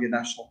of Hwange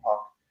National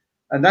Park.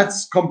 And that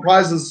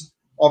comprises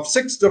of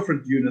 6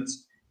 different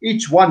units.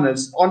 Each one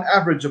is, on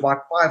average,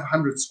 about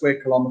 500 square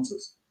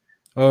kilometers.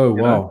 Oh,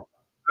 wow.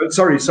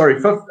 Sorry.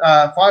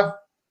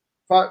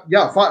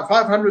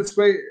 500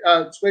 square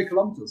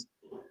kilometers.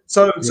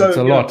 So that's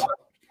a lot.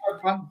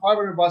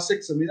 500 by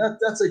 6. I mean,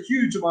 that's a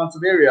huge amount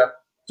of area,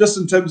 just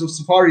in terms of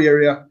safari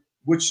area,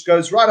 which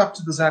goes right up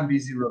to the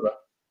Zambezi River.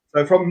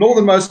 So from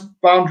northernmost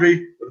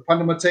boundary with the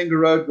Pandamatenga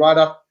Road right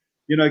up,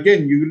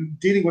 again, you're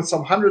dealing with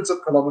some hundreds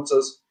of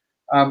kilometers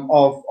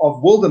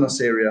of wilderness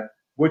area,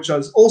 which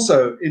is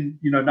also in,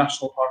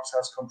 national parks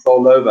has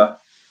control over.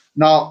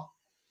 Now,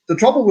 the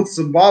trouble with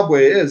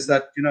Zimbabwe is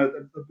that,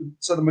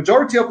 so the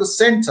majority of the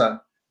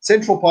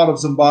central part of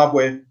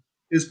Zimbabwe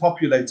is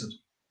populated.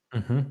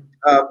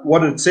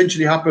 What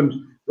essentially happened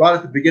right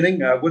at the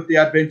beginning with the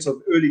advent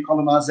of early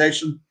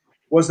colonization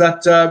was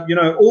that,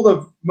 all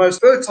the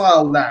most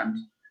fertile land,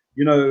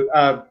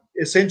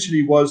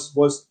 essentially was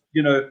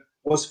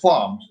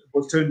farmed,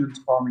 was turned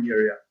into farming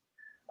area.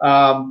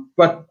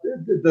 But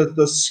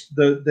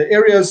the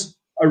areas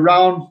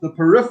around the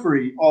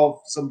periphery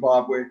of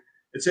Zimbabwe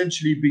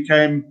essentially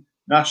became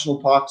national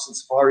parks and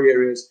safari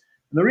areas.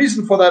 And the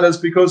reason for that is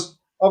because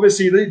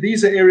obviously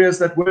these are areas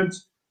that weren't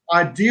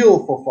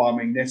ideal for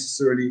farming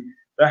necessarily.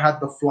 They had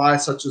the fly,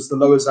 such as the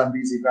lower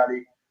Zambezi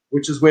Valley,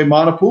 which is where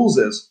Mana Pools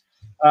is.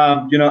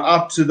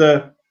 Up to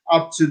the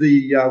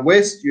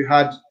west, you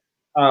had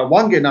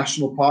Hwange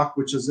National Park,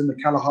 which is in the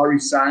Kalahari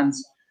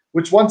Sands,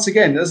 which once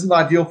again isn't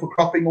ideal for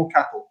cropping or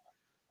cattle.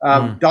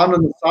 Down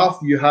in the south,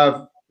 you have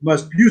the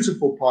most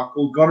beautiful park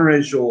called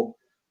Gonorejor,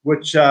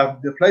 which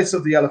the place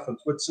of the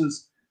elephant, which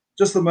is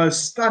just the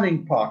most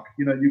stunning park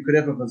you could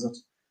ever visit.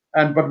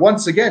 But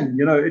once again,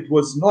 it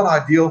was not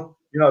ideal.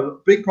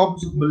 Big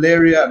problems with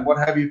malaria and what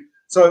have you.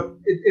 So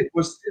it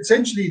was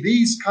essentially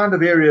these kind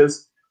of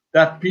areas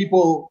that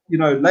people,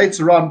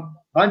 later on,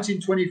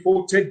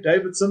 1924, Ted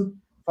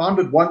Davidson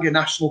founded Hwange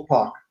National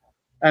Park,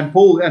 and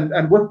Paul,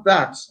 and with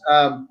that,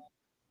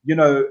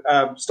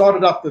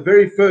 started up the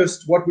very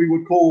first what we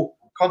would call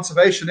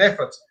conservation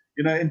effort,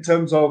 in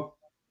terms of,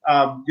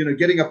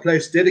 getting a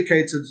place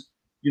dedicated,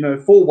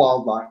 for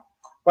wildlife.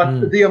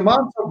 But the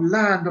amount of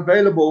land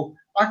available,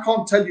 I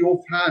can't tell you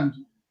offhand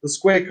the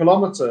square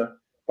kilometer,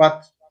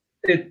 but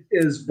it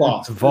is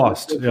vast. It's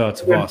vast. Yeah,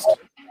 it's vast.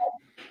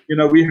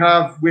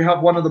 We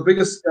have one of the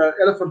biggest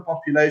elephant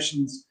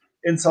populations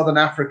in Southern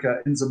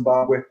Africa, in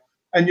Zimbabwe.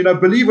 And,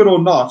 believe it or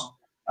not,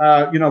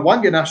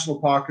 Hwange National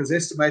Park is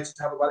estimated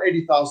to have about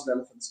 80,000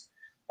 elephants.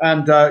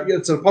 And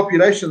it's a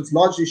population that's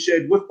largely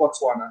shared with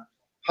Botswana.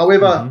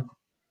 However,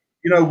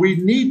 we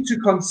need to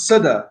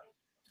consider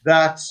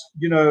that,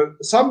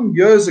 some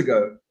years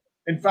ago,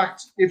 in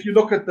fact, if you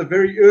look at the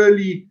very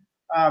early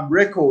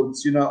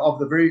records, of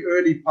the very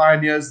early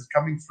pioneers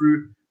coming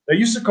through, they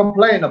used to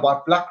complain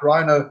about black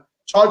rhino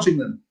charging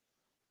them.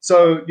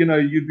 So,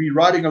 you'd be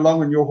riding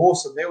along on your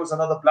horse and there was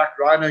another black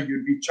rhino,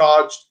 you'd be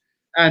charged.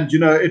 And,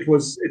 a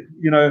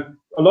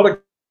lot of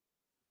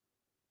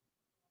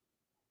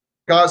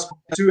guys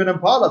to an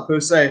impala per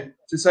se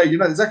to say,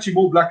 there's actually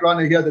more black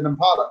rhino here than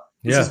impala.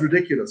 This is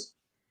ridiculous.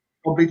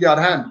 Completely out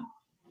of hand.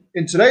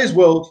 In today's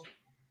world,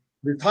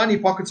 there are tiny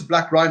pockets of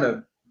black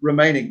rhino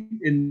remaining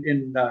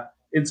in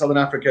Southern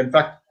Africa. In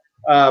fact,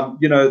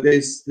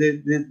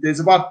 there's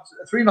about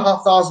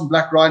 3,500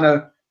 black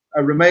rhino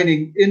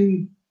remaining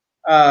in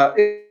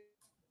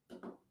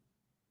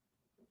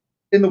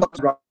the world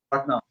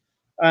right now.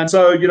 And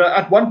so,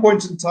 at one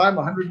point in time,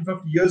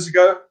 150 years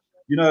ago,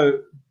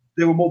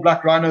 there were more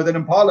black rhino than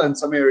impala in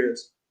some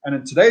areas. And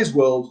in today's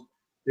world,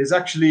 there's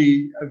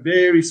actually a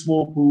very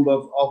small pool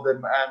of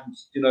them. And,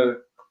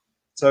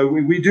 so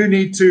we do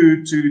need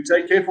to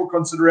take careful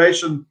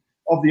consideration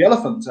of the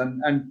elephant.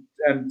 And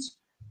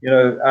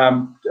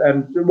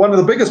one of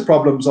the biggest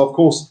problems, of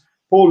course,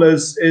 Paul,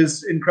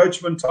 is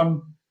encroachment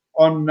on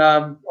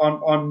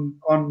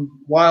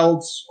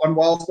wild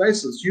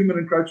spaces, human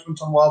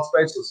encroachment on wild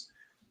spaces.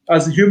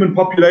 As the human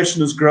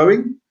population is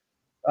growing,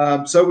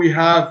 so we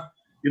have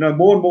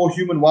more and more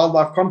human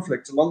wildlife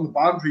conflict along the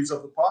boundaries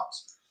of the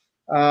parks,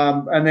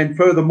 and then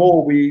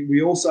furthermore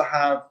we also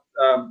have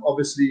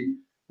obviously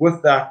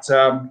with that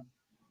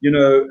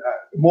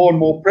more and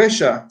more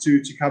pressure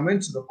to come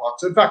into the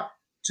parks. In fact,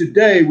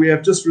 today we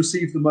have just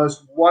received the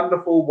most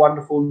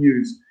wonderful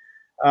news.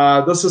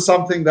 This is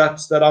something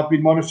that I've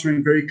been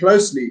monitoring very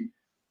closely,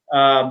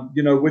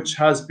 which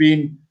has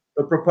been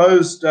the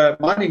proposed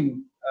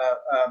mining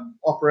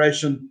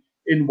operation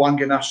in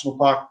Hwange National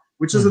Park,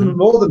 which is in the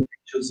northern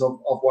reaches of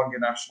Hwange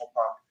National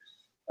Park.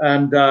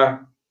 And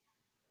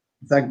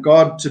thank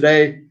God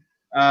today,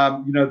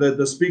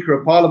 the Speaker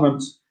of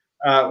Parliament,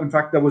 in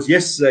fact, that was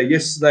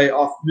yesterday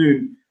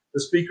afternoon, the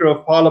Speaker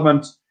of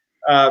Parliament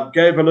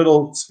gave a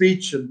little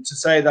speech and to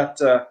say that,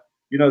 the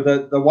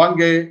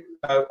Hwange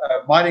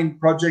mining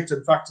project,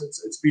 in fact,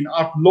 it's been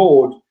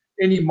outlawed,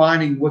 any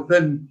mining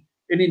within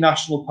any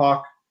national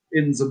park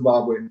in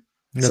Zimbabwe.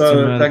 That's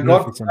so thank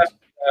God for that.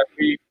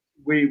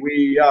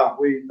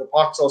 The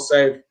parks are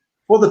saved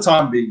for the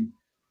time being.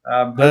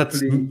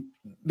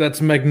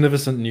 That's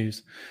magnificent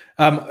news.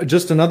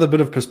 Just another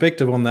bit of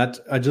perspective on that.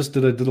 I just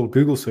did a little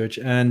Google search,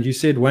 and you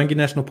said Hwange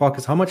National Park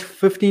is how much?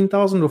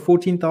 15,000 or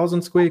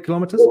 14,000 square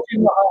kilometers?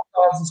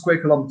 14,500 square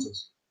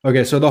kilometers.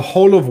 Okay, so the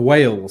whole of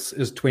Wales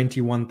is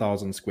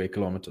 21,000 square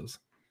kilometers.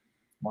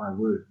 My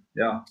word.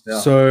 Yeah.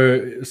 So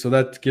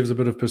that gives a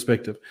bit of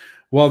perspective.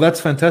 Well,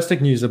 that's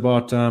fantastic news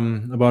about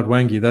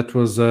Hwange.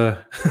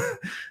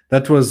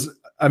 That was.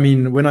 I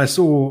mean, when I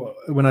saw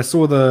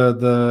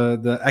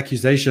the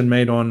accusation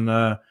made on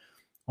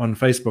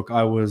Facebook,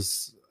 I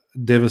was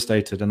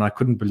devastated and I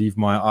couldn't believe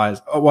my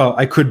eyes. Oh, well,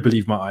 I could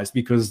believe my eyes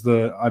because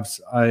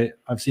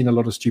I've seen a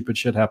lot of stupid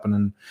shit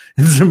happen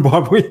in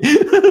Zimbabwe.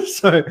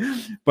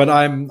 But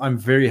I'm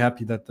very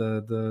happy that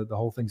the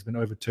whole thing's been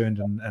overturned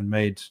and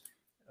made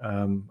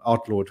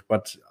outlawed.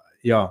 But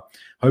yeah,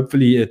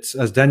 hopefully it's,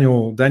 as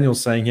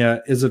Daniel's saying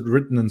here, is it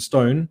written in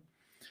stone?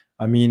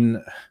 I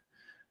mean,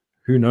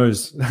 who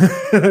knows?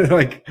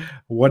 Like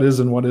what is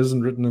and what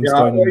isn't written in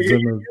stone.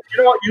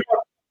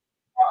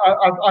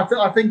 I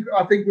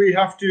think we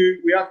have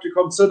to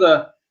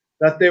consider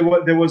that there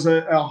was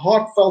a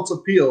heartfelt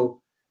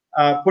appeal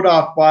put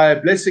out by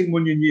Blessing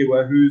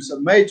Munyunyiwa, who's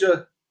a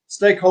major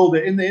stakeholder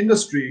in the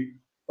industry,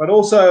 but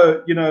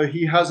also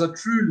he has a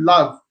true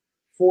love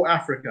for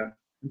Africa.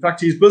 In fact,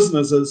 his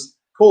business is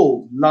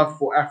called Love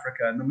for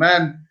Africa, and the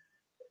man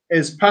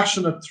is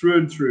passionate through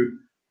and through.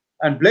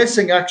 And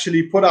Blessing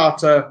actually put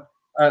out a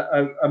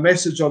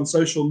message on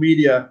social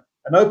media,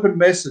 an open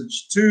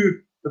message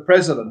to the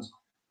president,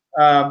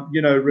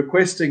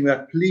 requesting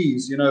that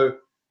please,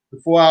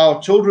 for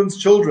our children's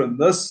children,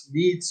 this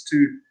needs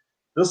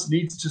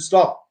to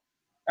stop.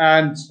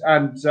 And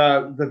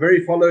the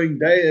very following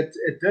day, it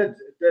did.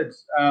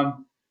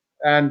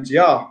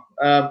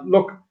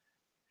 Look,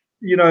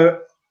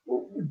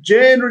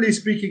 generally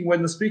speaking,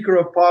 when the Speaker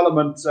of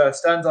Parliament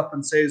stands up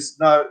and says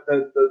no,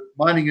 the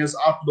mining is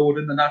outlawed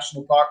in the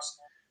national parks,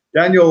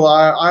 Daniel,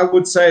 I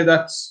would say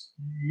that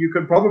you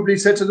can probably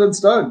set it in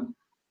stone,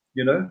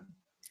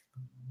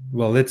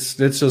 Well, let's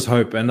just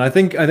hope. And I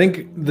think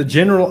the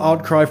general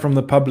outcry from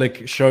the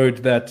public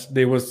showed that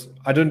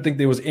I don't think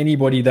there was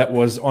anybody that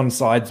was on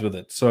sides with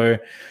it. So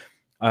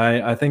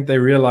I think they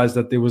realized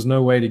that there was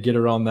no way to get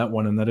around that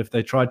one, and that if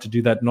they tried to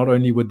do that, not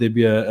only would there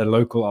be a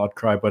local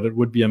outcry, but it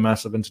would be a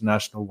massive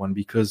international one,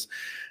 because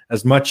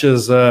as much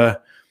as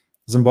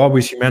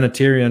Zimbabwe's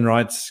humanitarian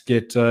rights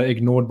get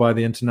ignored by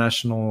the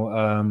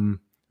international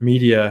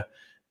media,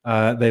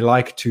 they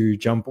like to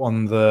jump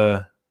on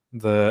the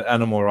the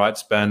animal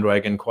rights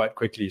bandwagon quite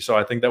quickly. So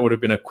I think that would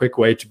have been a quick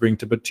way to bring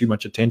a bit too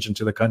much attention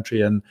to the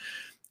country. And,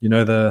 you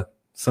know,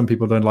 some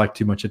people don't like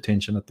too much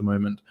attention at the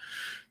moment.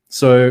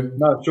 So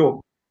no,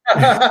 sure.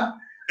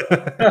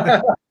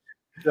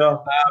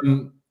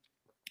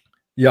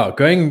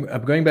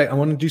 Going back, I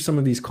want to do some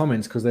of these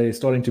comments because they're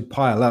starting to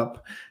pile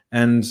up,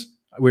 and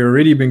we've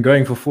already been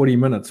going for 40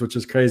 minutes, which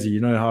is crazy.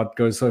 You know how it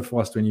goes so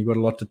fast when you've got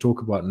a lot to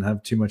talk about and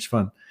have too much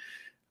fun.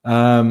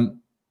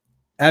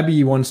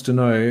 Abby wants to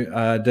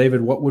know,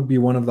 David, what would be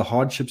one of the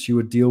hardships you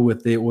would deal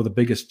with there, or the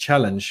biggest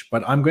challenge?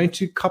 But I'm going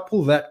to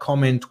couple that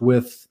comment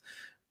with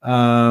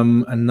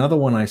another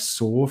one I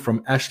saw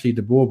from Ashley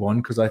de Bourbon,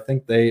 because I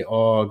think they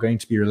are going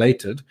to be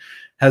related.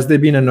 Has there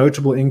been a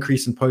notable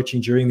increase in poaching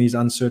during these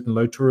uncertain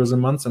low tourism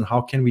months, and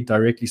how can we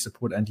directly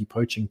support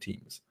anti-poaching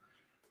teams?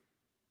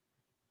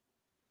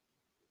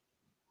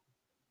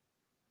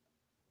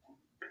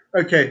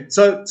 Okay,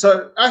 so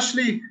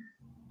Ashley,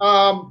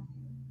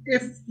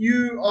 if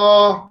you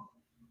are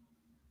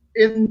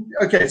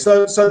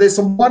so there's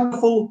some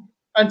wonderful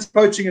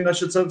anti-poaching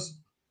initiatives.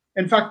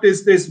 In fact,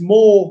 there's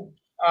more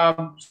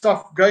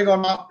stuff going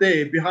on out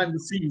there behind the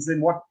scenes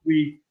than what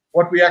we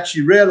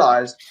actually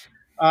realized.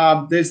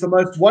 There's the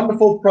most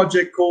wonderful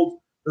project called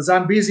the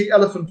Zambezi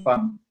Elephant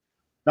Fund.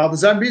 Now, the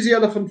Zambezi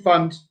Elephant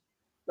Fund,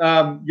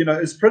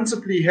 is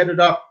principally headed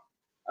up,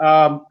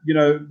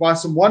 by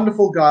some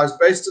wonderful guys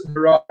based in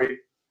Harare.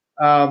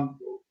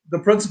 The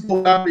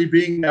principal family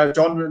being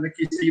John and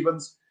Nikki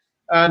Stevens,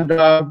 and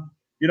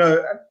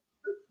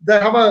they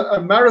have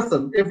a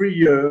marathon every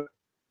year.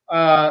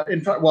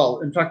 In fact,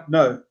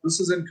 no, this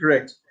is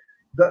incorrect.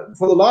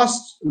 For the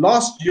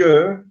last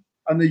year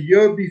and the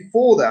year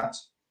before that,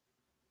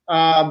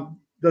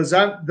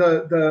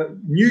 the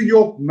New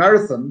York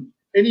Marathon,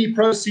 any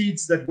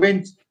proceeds that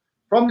went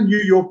from the New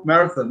York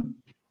Marathon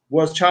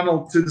was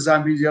channeled to the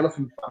Zambezi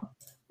Elephant Fund,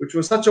 which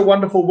was such a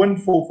wonderful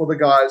windfall for the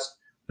guys.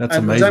 That's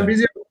amazing.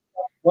 Zambezi,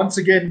 once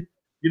again,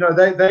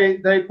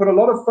 they put a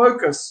lot of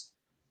focus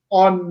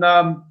on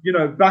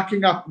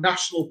backing up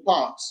national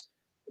parks,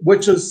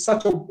 which is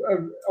such a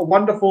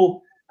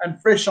wonderful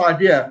and fresh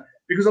idea,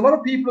 because a lot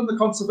of people in the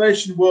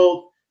conservation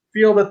world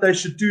feel that they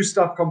should do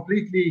stuff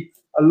completely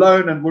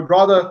alone and would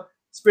rather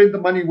spend the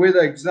money where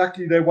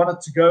exactly they want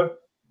it to go,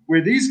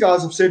 where these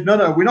guys have said,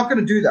 no, we're not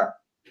going to do that.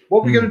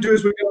 What we're going to do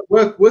is we're going to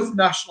work with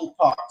national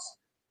parks.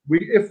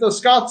 If the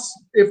scouts,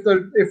 if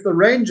the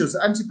rangers,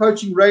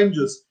 anti-poaching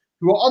rangers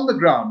who are on the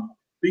ground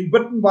being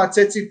bitten by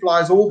tsetse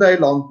flies all day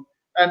long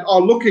and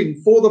are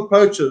looking for the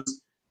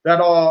poachers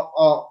that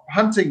are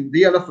hunting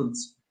the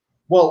elephants,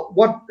 well,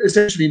 what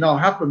essentially now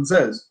happens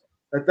is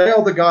that they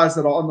are the guys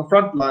that are on the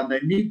front line. They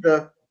need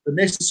the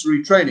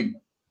necessary training.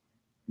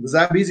 The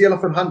Zambezi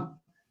Elephant Hunt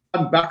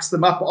backs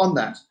them up on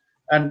that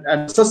and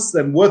assists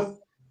them with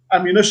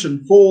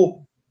ammunition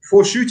for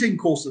shooting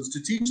courses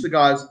to teach the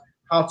guys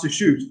how to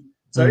shoot.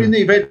 So in the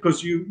event,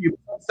 because you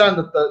understand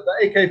that the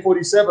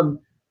AK-47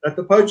 that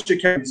the poacher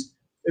carries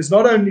is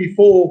not only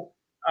for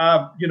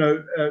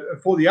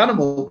for the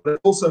animal, but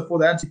also for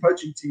the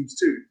anti-poaching teams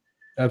too.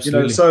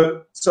 Absolutely.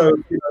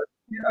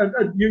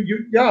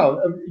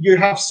 You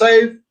have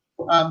SAVE,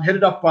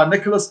 headed up by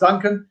Nicholas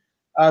Duncan.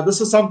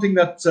 This is something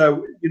that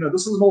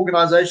this is an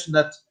organization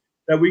that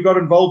we got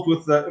involved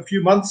with a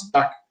few months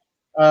back,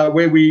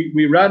 where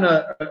we ran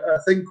a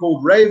thing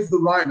called Rave the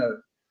Rhino,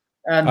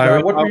 and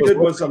what we did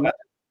was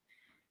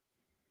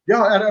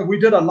we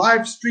did a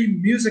live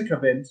stream music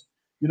event,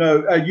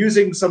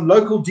 using some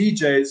local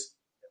DJs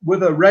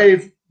with a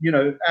rave,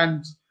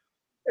 and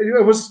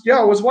it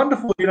was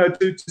wonderful,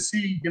 to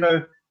see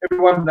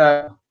everyone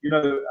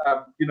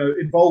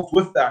involved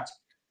with that.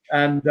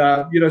 And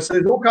so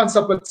there's all kinds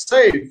of stuff, but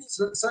SAVE,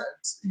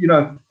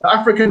 the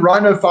African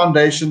Rhino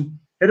Foundation,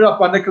 headed up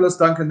by Nicholas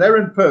Duncan, they're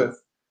in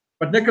Perth.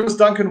 But Nicholas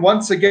Duncan,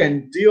 once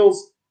again,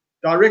 deals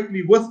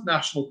directly with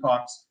national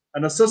parks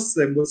and assists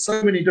them with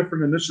so many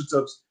different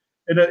initiatives.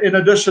 In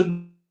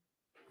addition,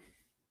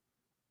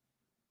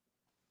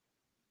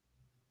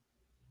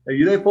 are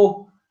you there,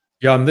 Paul?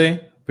 Yeah, I'm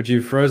there, but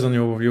you froze on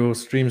your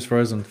stream's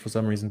frozen for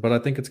some reason, but I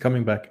think it's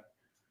coming back.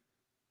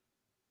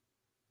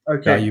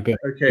 Okay. Yeah, you're back.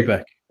 Okay. You're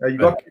back. You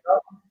got me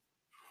up?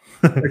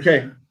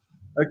 Okay.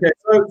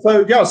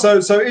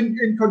 So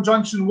in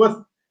conjunction with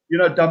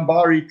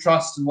Dunbari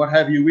Trust and what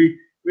have you, we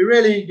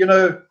really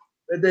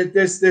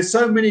there's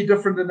so many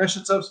different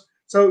initiatives.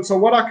 So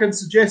what I can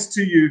suggest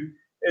to you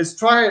is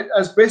try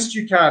as best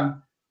you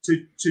can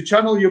to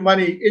channel your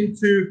money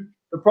into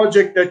the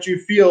project that you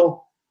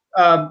feel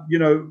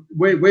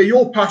where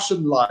your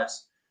passion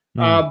lies.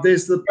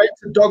 There's the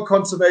Painted Dog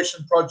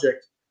Conservation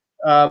Project,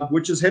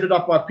 which is headed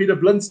up by Peter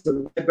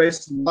Blinston. They're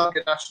based in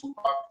Langa National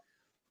Park.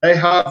 They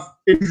have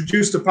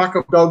introduced a pack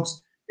of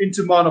dogs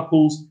into Mana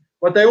Pools,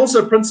 but they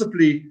also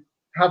principally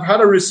have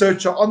had a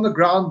researcher on the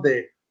ground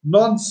there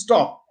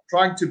non-stop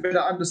trying to better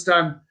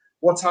understand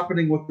what's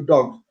happening with the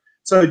dogs.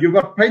 So you've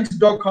got Painted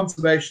Dog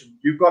Conservation.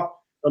 You've got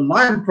the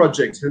Lion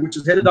Project, which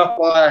is headed up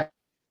by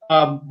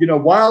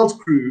Wild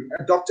Crew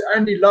and Dr.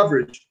 Andy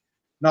Loveridge.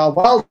 Now,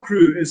 Wild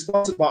Crew is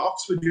sponsored by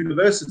Oxford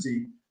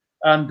University,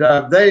 and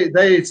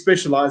they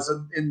specialize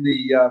in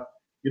the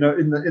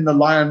in the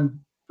lion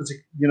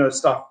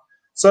stuff.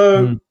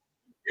 So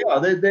yeah,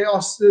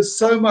 there's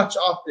so much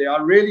out there.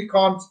 I really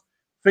can't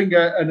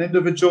finger an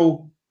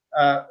individual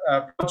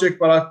project,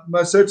 but I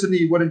most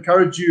certainly would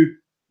encourage you,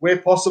 where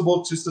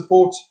possible, to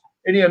support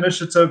any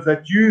initiative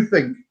that you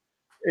think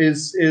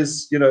is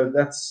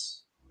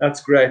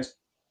that's great.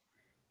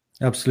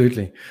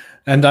 Absolutely.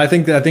 And I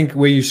think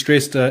where you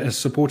stressed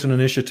support an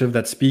initiative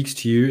that speaks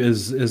to you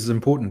is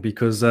important,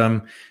 because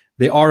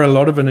there are a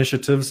lot of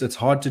initiatives. It's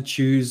hard to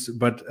choose,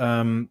 but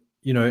and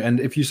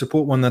if you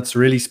support one that's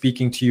really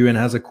speaking to you and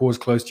has a cause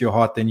close to your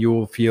heart, then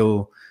you'll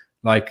feel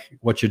like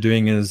what you're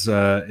doing is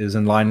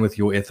in line with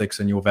your ethics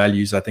and your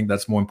values. I think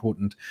that's more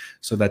important,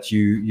 so that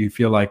you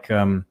feel like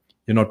you're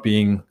not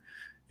being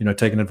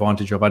taken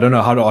advantage of. I don't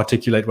know how to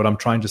articulate what I'm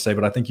trying to say,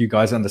 but I think you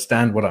guys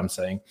understand what I'm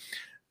saying.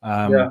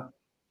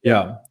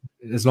 Yeah.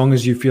 As long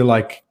as you feel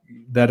like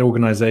that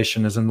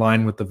organization is in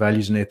line with the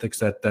values and ethics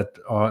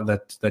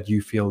that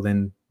you feel,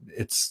 then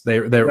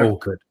they're all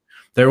good.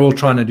 They're all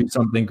trying to do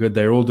something good.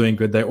 They're all doing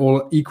good. They're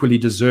all equally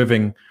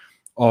deserving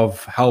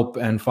of help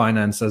and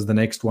finance as the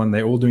next one.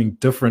 They're all doing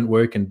different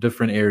work in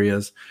different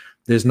areas.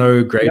 There's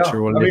no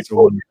greater or lesser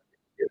one.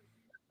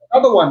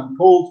 Another one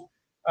called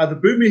the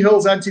Bumi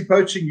Hills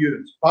Anti-Poaching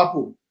Unit,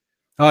 PAPU.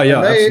 Oh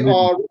yeah, they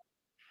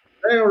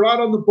are right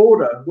on the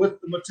border with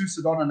the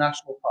Matusadona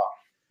National Park,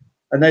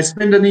 and they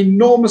spend an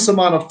enormous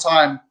amount of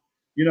time,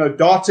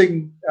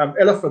 darting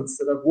elephants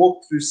that have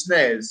walked through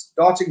snares,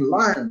 darting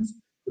lions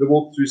that have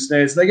walked through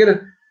snares. They get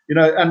it,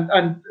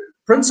 and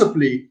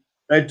principally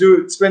they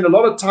do spend a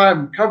lot of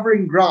time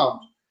covering ground,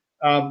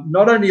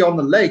 not only on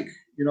the lake,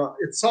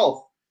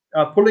 itself,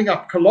 pulling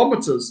up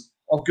kilometers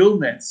of gill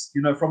nets,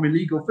 from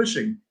illegal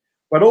fishing,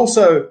 but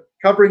also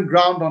covering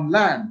ground on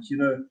land,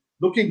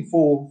 looking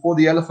for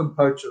the elephant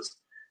poachers.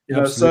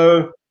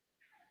 So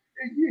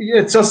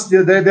it's just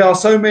there are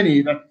so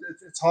many that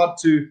it's hard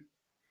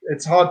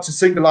to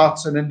single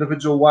out an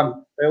individual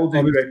one. They all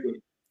do great work.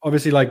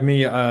 Obviously, like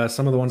me,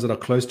 some of the ones that are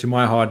close to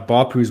my heart,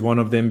 Bapu is one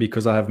of them,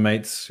 because I have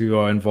mates who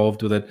are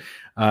involved with it.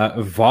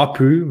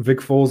 VAPU,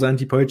 Vic Falls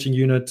Anti-Poaching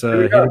Unit,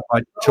 headed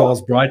by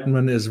Charles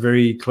Brightman, is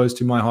very close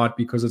to my heart,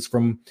 because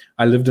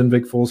I lived in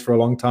Vic Falls for a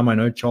long time. I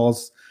know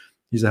Charles.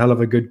 He's a hell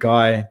of a good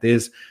guy.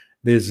 There's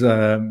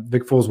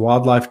Vic Falls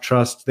Wildlife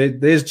Trust.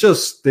 There's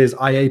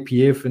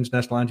IAPF,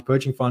 International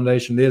Anti-Poaching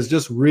Foundation. There's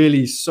just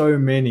really so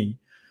many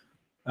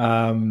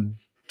to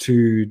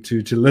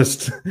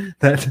list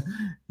that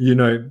you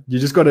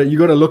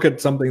gotta look at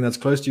something that's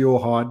close to your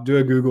heart, do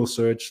a Google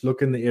search,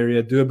 look in the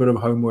area, do a bit of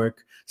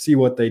homework, see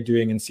what they're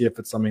doing, and see if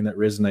it's something that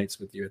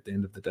resonates with you at the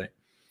end of the day.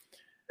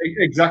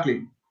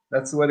 Exactly.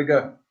 That's the way to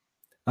go.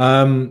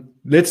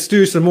 Let's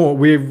do some more.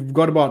 We've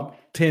got about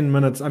 10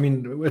 minutes. I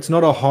mean, it's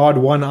not a hard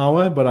 1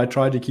 hour, but I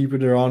tried to keep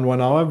it around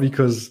 1 hour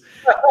because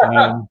we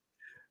can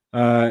go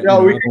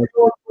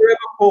on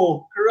forever,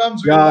 Paul.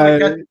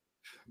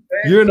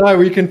 You and I,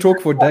 we can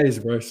talk for days,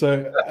 bro.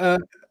 So,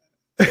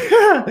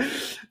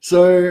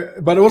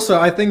 but also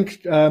I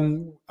think,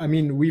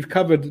 we've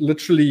covered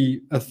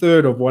literally a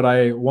third of what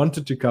I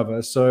wanted to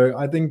cover. So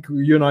I think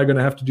you and I are going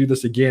to have to do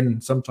this again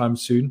sometime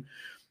soon.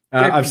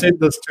 I've said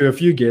this to a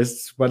few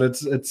guests, but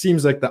it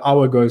seems like the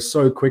hour goes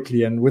so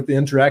quickly, and with the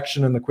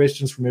interaction and the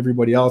questions from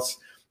everybody else,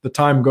 the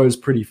time goes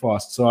pretty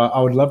fast. So I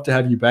would love to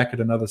have you back at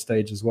another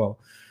stage as well.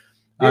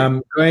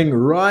 Going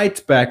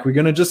right back, we're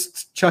going to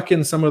just chuck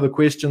in some of the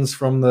questions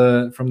from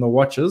the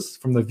watchers,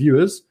 from the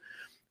viewers.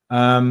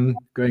 Going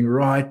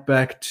right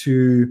back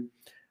to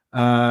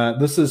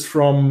this is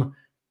from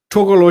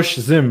Togolosh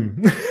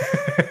Zim.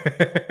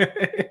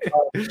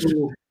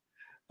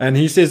 And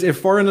he says, if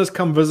foreigners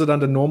come visit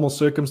under normal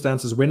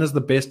circumstances, when is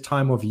the best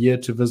time of year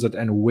to visit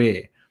and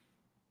where?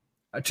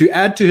 To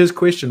add to his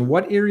question,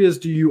 what areas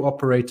do you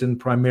operate in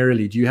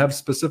primarily? Do you have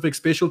specific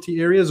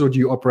specialty areas, or do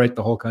you operate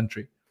the whole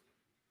country?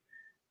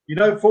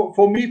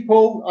 For me,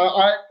 Paul,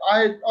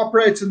 I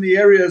operate in the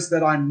areas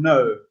that I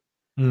know.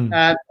 And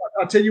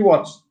I'll tell you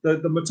what, the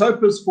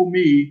Matopas for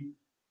me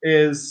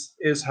is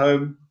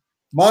home.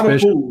 Mana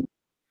Pool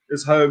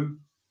is home.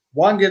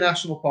 Hwange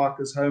National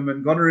Park is home,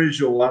 and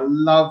Gonarizhou. I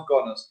love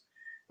Gonas.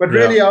 But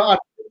really, I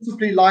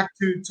simply like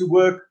to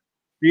work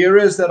the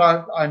areas that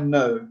I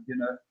know,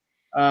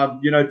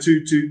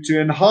 to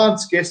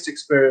enhance guest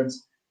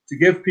experience, to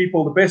give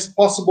people the best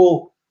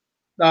possible,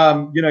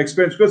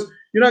 experience. Because,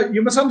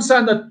 you must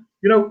understand that,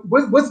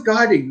 with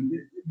guiding,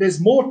 there's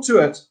more to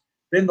it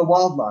than the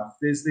wildlife.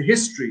 There's the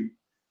history,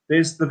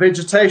 there's the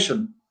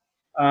vegetation,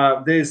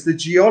 there's the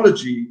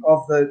geology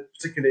of the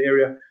particular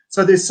area.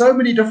 So there's so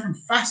many different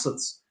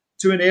facets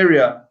to an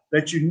area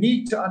that you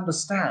need to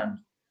understand.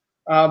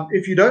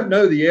 If you don't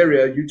know the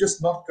area, you're just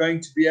not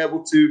going to be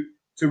able to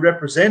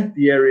represent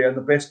the area in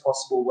the best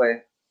possible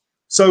way.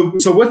 So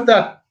with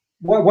that,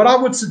 what I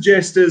would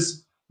suggest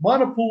is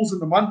Mana Pools in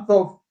the month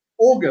of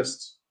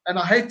August. And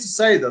I hate to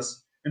say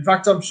this. In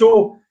fact, I'm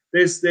sure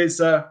there's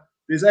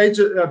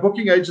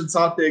booking agents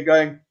out there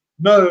going,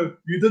 no,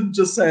 you didn't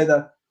just say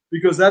that,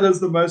 because that is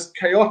the most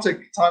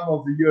chaotic time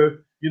of the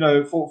year.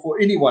 for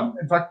anyone.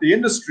 In fact, the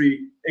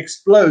industry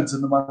explodes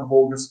in the month of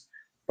August.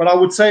 But I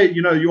would say,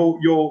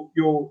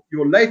 your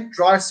late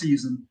dry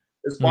season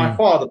is by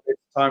far the best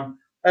time.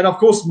 And of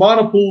course,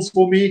 minor pools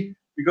for me,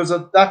 because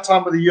at that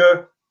time of the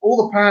year, all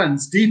the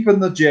pans deep in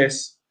the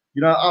Jess,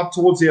 out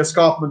towards the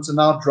escarpments are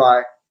now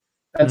dry.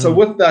 And so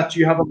with that,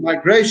 you have a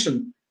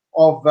migration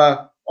of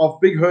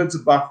big herds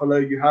of buffalo.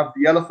 You have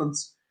the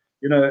elephants,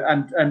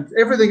 and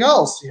everything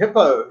else.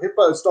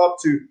 Hippo start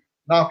to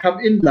now come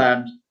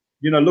inland,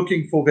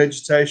 looking for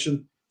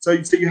vegetation. So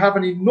you have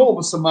an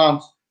enormous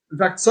amount, in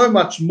fact, so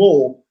much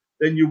more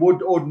than you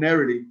would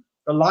ordinarily.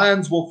 The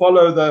lions will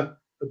follow the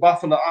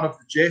buffalo out of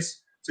the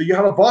Jess. So you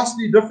have a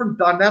vastly different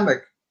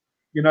dynamic,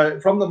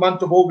 from the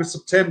month of August,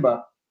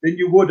 September, than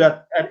you would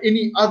at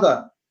any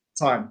other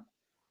time.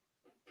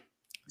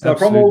 So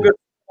Absolutely. from August,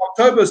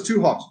 October is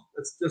too hot.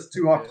 It's just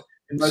too hot.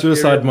 In most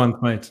Suicide areas.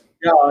 month, mate.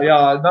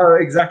 Yeah, no,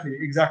 exactly.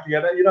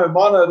 And,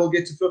 Mana, it'll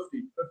get to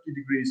 50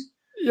 degrees.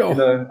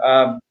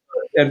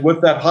 And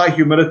with that high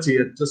humidity,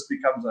 it just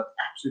becomes an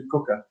absolute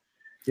cooker.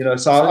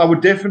 So I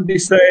would definitely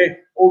say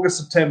August,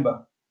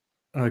 September.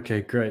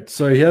 Okay, great.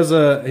 So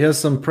here's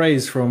some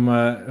praise from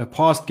a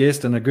past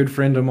guest and a good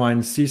friend of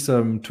mine, Sisa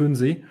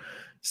Mtunzi,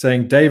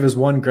 saying Dave is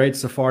one great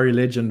safari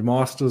legend,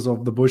 masters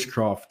of the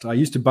bushcraft. I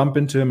used to bump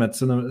into him at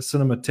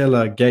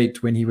Cinematella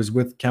Gate when he was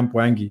with Camp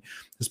Wangi.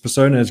 His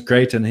persona is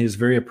great and he's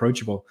very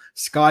approachable.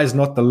 Sky's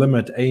not the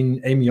limit.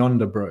 Aim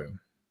yonder, bro.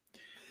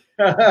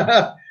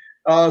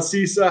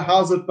 Sisa,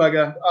 how's it,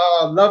 bugger?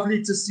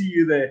 Lovely to see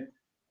you there.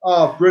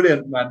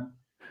 Brilliant, man.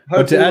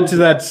 But to add to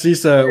that,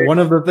 Sisa, one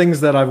of the things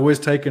that I've always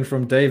taken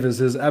from Dave is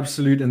his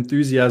absolute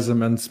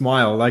enthusiasm and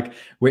smile. Like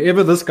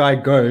wherever this guy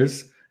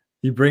goes,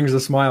 he brings a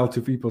smile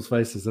to people's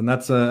faces. And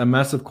that's a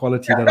massive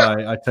quality that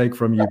I take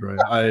from you, bro.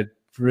 I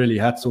really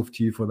hats off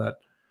to you for that.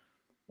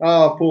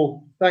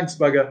 Paul, thanks,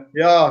 bugger.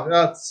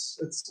 Yeah,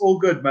 it's all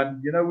good,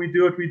 man. We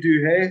do what we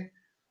do, hey?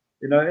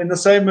 In the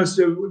same as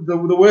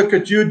the work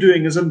that you're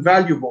doing is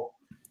invaluable.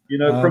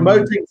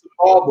 Promoting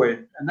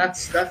Zimbabwe, and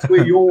that's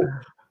where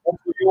your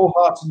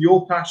heart and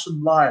your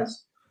passion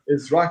lies.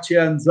 Is right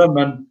here in Zim,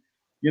 and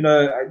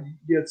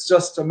it's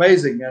just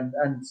amazing.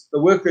 And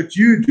the work that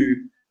you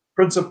do,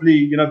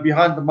 principally,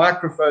 behind the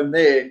microphone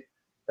there,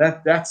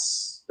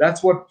 that's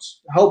what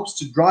helps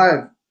to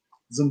drive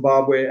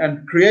Zimbabwe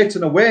and create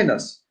an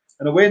awareness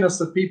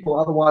that people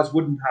otherwise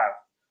wouldn't have.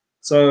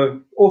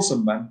 So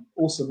awesome, man.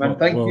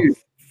 Thank you.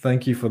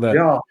 Thank you for that.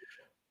 Yeah.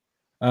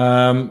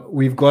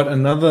 We've got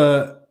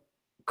another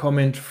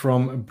comment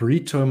from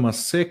Brito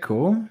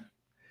Maseko.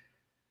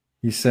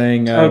 He's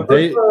saying,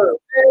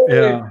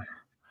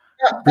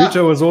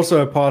 Brito was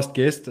also a past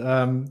guest.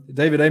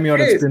 David Amiot,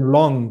 it's been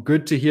long.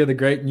 Good to hear the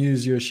great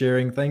news you're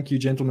sharing. Thank you,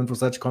 gentlemen, for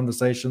such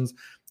conversations.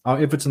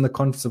 Our efforts in the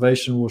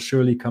conservation will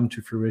surely come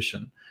to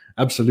fruition.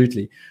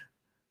 Absolutely.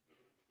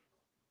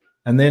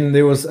 And then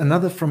there was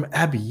another from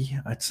Abby.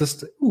 It's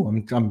just,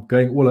 I'm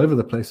going all over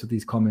the place with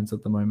these comments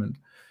at the moment.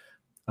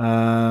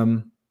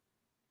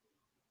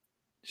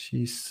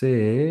 She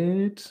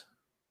said,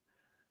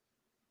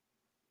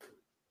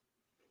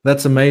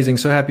 that's amazing.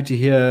 So happy to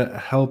hear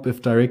help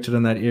if directed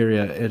in that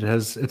area.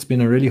 It's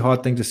been a really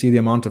hard thing to see the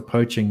amount of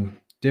poaching.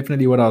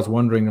 Definitely what I was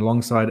wondering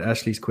alongside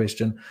Ashley's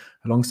question,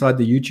 alongside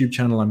the YouTube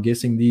channel, I'm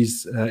guessing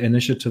these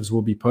initiatives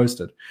will be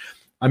posted.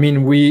 I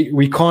mean,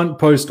 we can't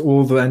post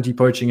all the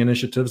anti-poaching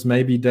initiatives.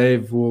 Maybe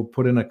Dave will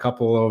put in a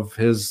couple of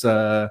his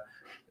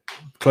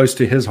close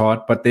to his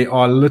heart, but there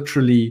are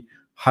literally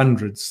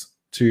hundreds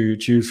to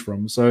choose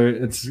from. So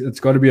it's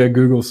got to be a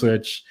Google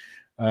search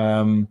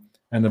and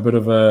a bit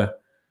of a,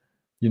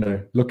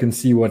 look and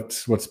see what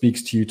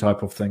speaks to you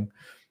type of thing.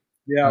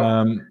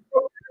 Yeah.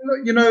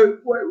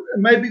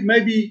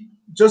 Maybe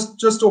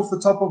just off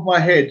the top of my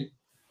head,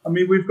 I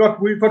mean, we've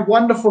got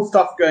wonderful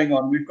stuff going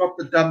on. We've got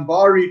the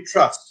Dambari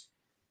Trust,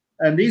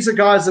 and these are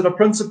guys that are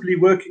principally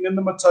working in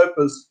the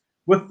Matopas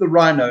with the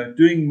rhino,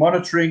 doing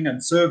monitoring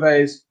and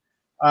surveys.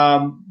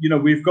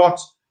 We've got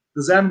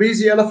the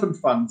Zambezi Elephant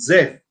Fund,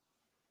 ZEF,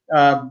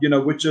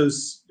 which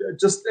is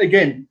just,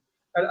 again,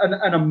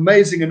 an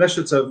amazing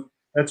initiative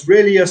that's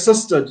really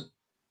assisted,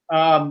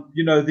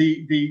 the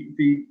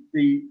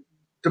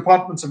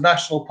departments of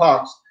national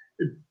parks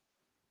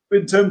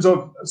in terms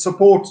of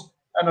support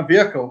and a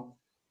vehicle.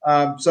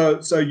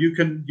 So you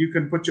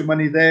can put your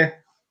money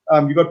there.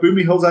 You've got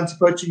Bumi Hills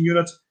Anti-Poaching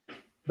Unit.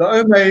 The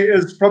Ome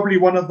is probably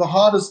one of the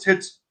hardest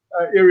hit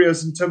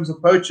areas in terms of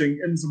poaching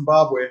in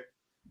Zimbabwe.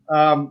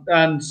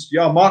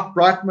 Mark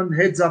Brightman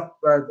heads up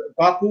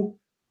VAPU,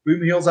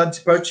 Bumi Hills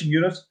Anti-Poaching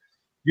Unit.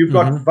 You've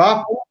got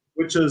VAPU,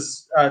 which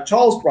is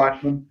Charles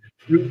Brightman,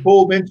 who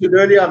Paul mentioned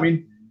earlier. I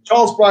mean,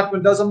 Charles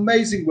Brightman does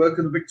amazing work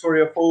in the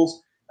Victoria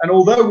Falls. And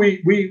although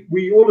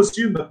we all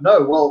assume that,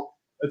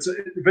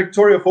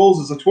 Victoria Falls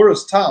is a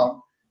tourist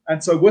town.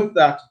 And so with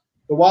that,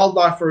 the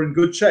wildlife are in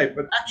good shape,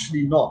 but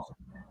actually not.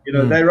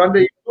 They're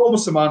under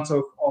enormous amount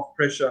of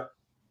pressure.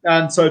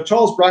 And so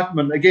Charles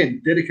Brightman,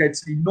 again,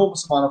 dedicates an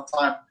enormous amount of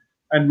time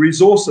and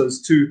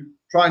resources to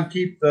try and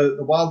keep the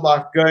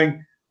wildlife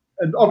going.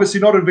 And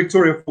obviously not in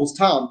Victoria Falls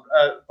town,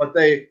 but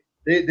they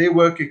their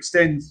work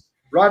extends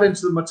right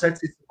into the Matete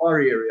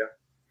Safari area.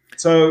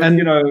 So,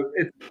 you know,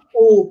 it's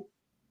all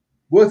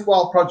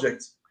worthwhile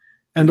projects.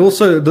 And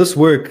also this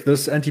work,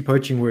 this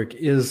anti-poaching work,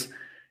 it's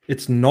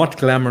not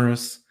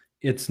glamorous,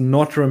 it's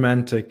not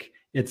romantic,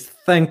 it's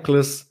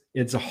thankless,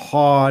 it's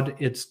hard,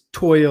 it's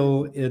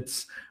toil,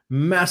 it's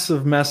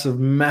massive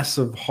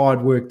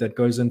hard work that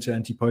goes into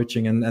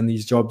anti-poaching and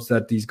these jobs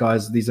that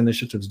these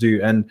initiatives do.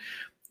 And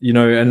you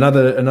know,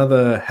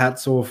 another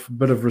hats off,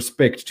 bit of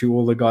respect to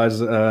all the guys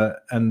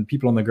and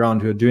people on the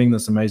ground who are doing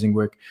this amazing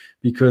work,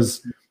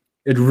 because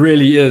it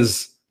really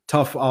is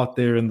tough out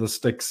there in the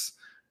sticks,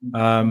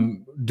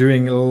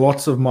 doing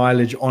lots of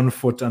mileage on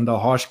foot under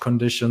harsh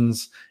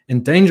conditions,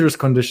 in dangerous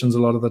conditions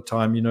a lot of the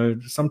time. You know,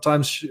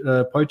 sometimes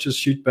poachers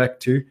shoot back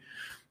too,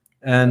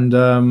 and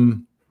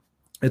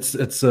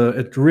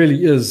it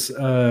really is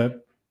a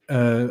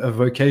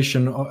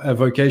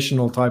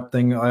vocational type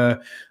thing, a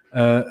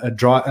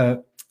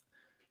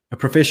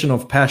profession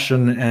of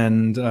passion,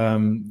 and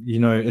you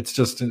know,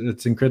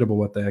 it's incredible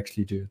what they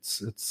actually do.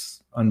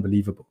 It's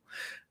unbelievable.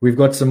 We've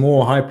got some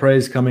more high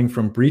praise coming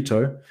from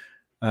Brito.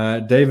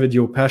 David,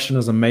 your passion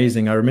is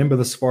amazing. I remember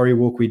the safari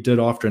walk we did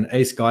after an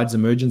ACE Guides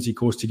emergency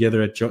course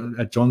together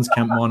at John's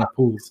Camp Mana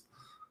Pools.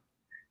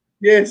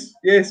 Yes.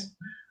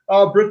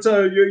 Oh,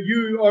 Brito,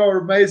 you are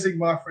amazing,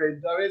 my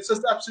friend. I mean, it's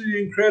just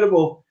absolutely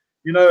incredible.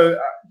 You know,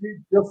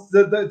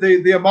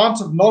 the amount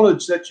of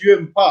knowledge that you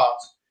impart.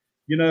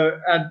 You know,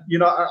 and you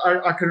know,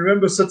 I can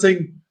remember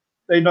sitting,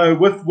 you know,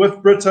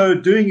 with Brito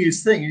doing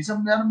his thing. He's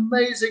an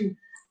amazing,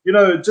 you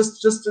know,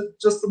 just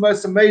the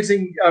most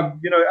amazing,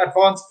 you know,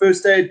 advanced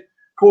first aid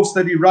course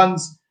that he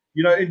runs,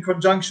 you know, in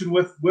conjunction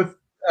with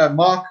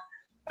Mark,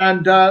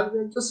 and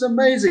just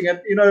amazing. And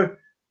you know,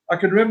 I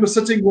can remember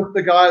sitting with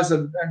the guys,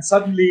 and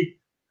suddenly,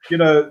 you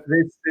know,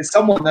 there's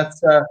someone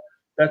that's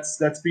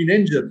been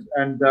injured,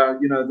 and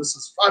you know, this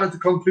is right at the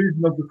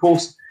conclusion of the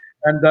course,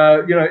 and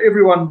you know,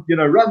 everyone, you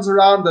know, runs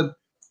around and,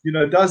 you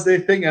know, does their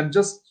thing, and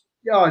just,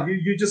 yeah,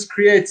 you just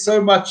create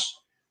so much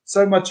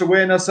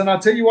awareness. And I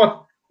tell you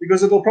what,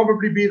 because it'll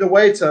probably be the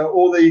waiter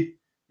or the,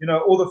 you know,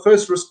 or the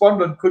first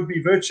respondent, could be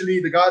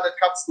virtually the guy that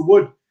cuts the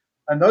wood,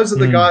 and those are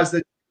the guys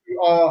that you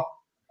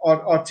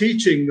are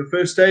teaching the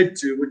first aid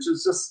to, which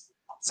is just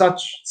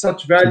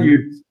such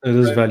value. It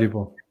is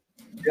valuable.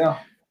 Yeah.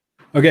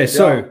 Okay,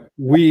 so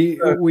we're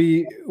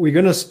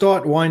going to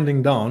start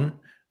winding down,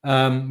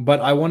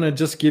 but I want to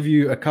just give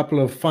you a couple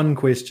of fun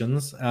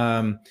questions.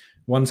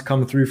 One's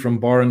come through from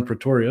Baron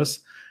Pretorius.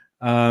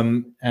 Yeah,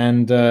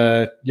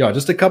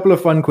 just a couple of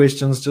fun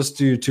questions just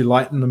to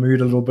lighten the mood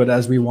a little bit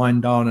as we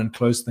wind down and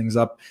close things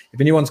up.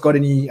 If anyone's got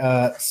any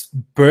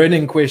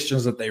burning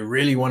questions that they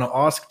really want to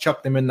ask,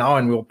 chuck them in now,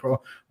 and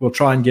we'll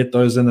try and get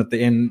those in at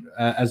the end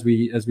as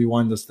we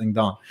wind this thing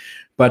down.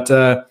 But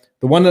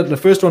the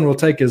first one we'll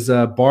take is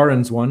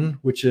Baron's one,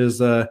 which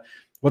is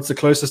what's the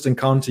closest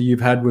encounter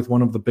you've had with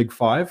one of the big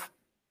five?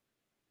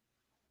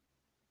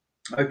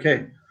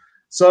 Okay,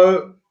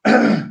 so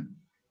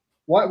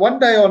one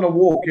day on a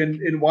walk in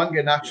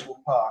Hwange National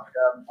Park,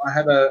 I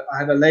had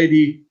a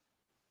lady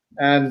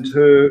and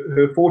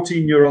her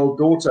 14-year-old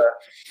daughter.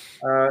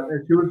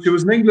 She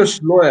was an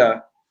English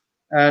lawyer,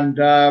 and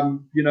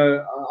you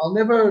know,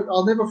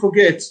 I'll never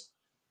forget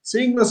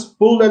seeing this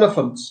bull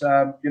elephant.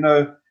 You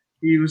know,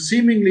 he was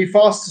seemingly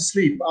fast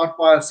asleep out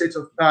by a set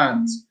of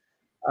fans,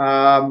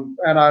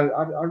 and I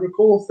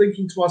recall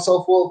thinking to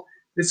myself, well,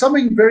 there's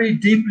something very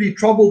deeply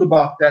troubled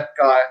about that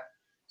guy.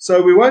 So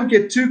we won't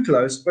get too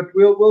close, but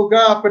we'll go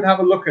up and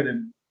have a look at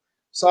him.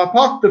 So I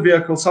parked the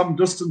vehicle some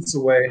distance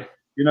away,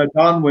 you know,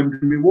 downwind,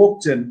 and we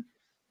walked in.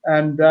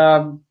 And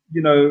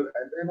you know,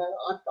 and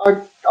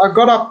I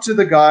got up to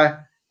the guy,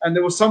 and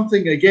there was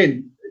something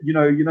again. You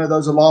know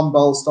those alarm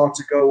bells start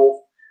to go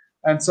off.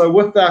 And so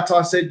with that,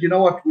 I said, you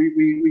know what,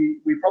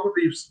 we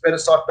probably better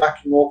start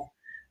backing off.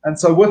 And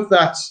so with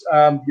that,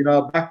 you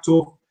know, I backed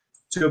off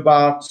to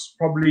about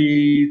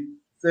probably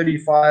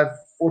 35,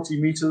 40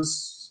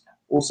 meters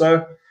or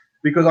so,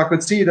 because I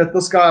could see that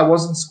this guy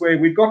wasn't square.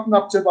 We'd gotten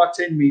up to about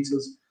 10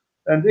 meters.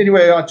 And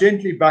anyway, I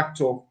gently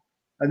backed off.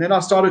 And then I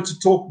started to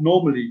talk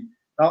normally.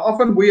 Now,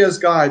 often we as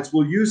guides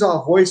will use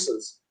our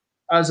voices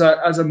as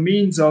a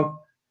means of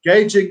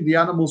gauging the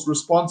animal's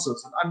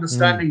responses and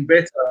understanding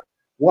better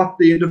what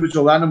the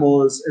individual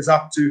animal is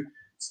up to.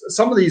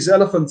 Some of these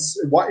elephants,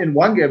 in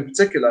Hwange in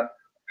particular,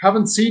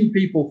 haven't seen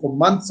people for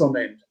months on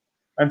end.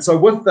 And so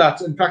with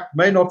that, in fact,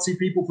 may not see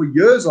people for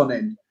years on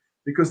end,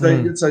 because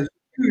it's a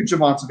huge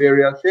amount of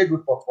area shared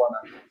with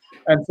Botswana.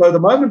 And so the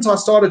moment I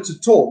started to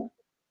talk,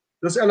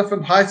 this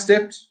elephant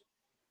high-stepped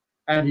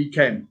and he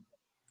came.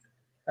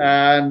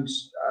 And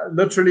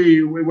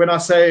literally, when I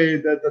say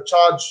that the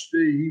charge,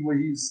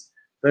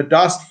 the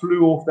dust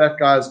flew off that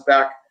guy's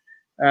back,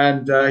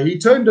 and he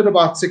turned at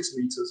about 6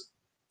 meters.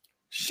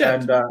 Shit.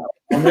 And I'll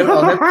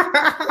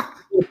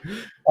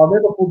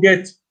never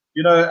forget,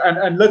 you know,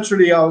 and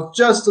literally I was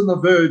just on the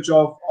verge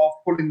of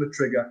pulling the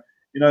trigger.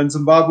 You know, in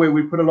Zimbabwe,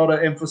 we put a lot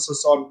of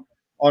emphasis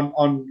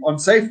on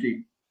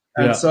safety.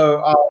 And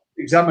so our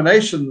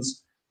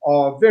examinations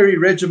are very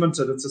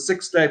regimented. It's a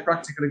 6-day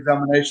practical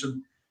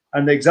examination,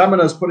 and the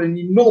examiners put an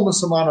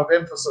enormous amount of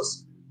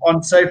emphasis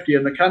on safety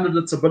and the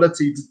candidate's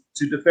ability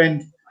to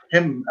defend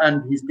him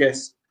and his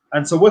guests.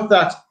 And so with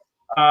that,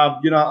 I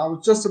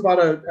was just about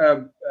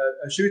to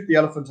shoot the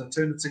elephant at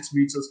 206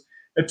 meters.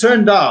 It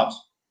turned out,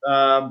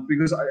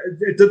 because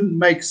it didn't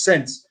make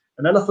sense.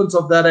 An elephant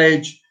of that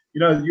age,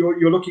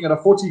 you're looking at a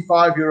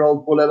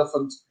 45-year-old bull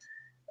elephant.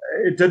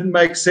 It didn't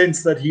make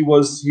sense that he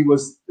would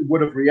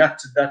have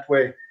reacted that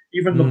way.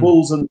 Even the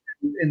bulls in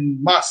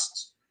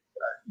must,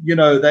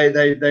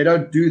 they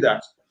don't do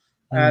that.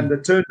 And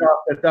it turned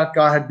out that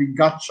guy had been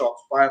gut shot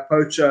by a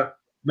poacher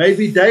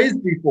maybe days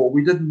before.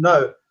 We didn't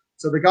know.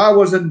 So the guy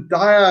was in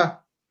dire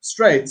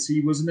straits.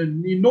 He was in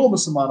an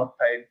enormous amount of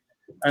pain.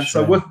 And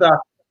so with that,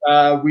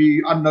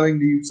 we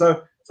unknowingly,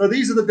 so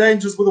these are the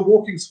dangers with a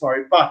walking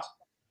safari, but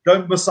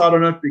don't miss out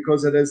on it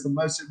because it is the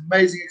most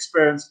amazing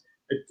experience.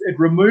 It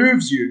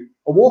removes you.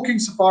 A walking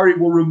safari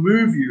will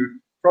remove you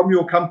from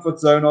your comfort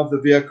zone of the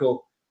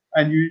vehicle,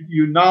 and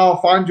you now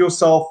find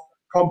yourself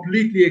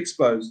completely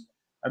exposed.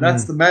 And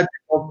that's the magic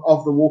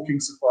of the walking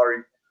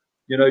safari.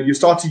 You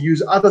start to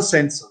use other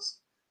senses,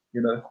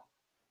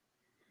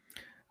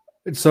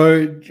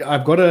 So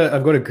I've got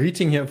a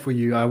greeting here for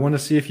you. I want to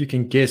see if you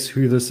can guess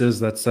who this is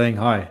that's saying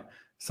hi.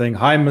 Saying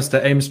hi,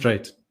 Mr. Aim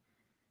Straight.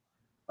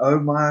 Oh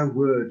my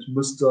word,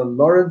 Mr.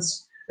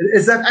 Lawrence.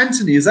 Is that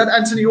Anthony? Is that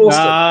Anthony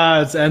Austin?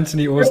 Ah, it's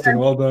Anthony Austin.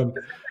 Well done.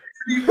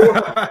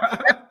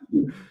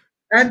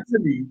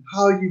 Anthony,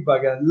 how are you,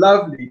 bugger?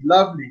 Lovely,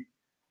 lovely.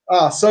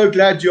 So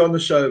glad you're on the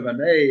show, man.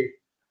 Hey,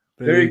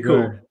 very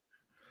cool.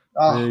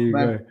 There you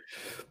go.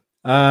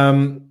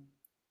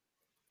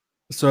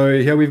 So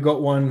here we've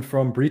got one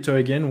from Brito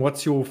again.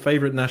 What's your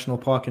favorite national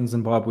park in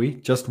Zimbabwe?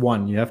 Just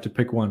one. You have to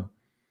pick one.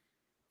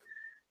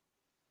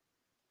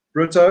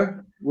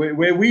 Brito,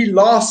 where we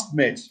last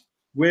met,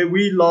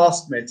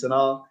 and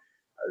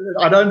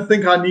I don't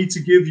think I need to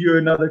give you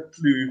another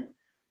clue,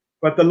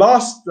 but the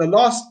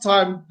last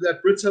time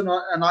that Brito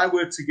and I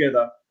were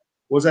together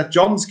was at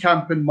John's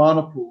camp in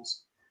Mana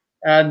Pools,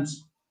 and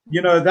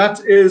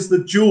that is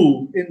the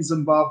jewel in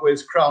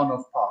Zimbabwe's crown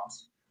of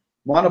parks.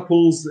 Mana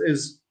Pools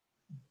is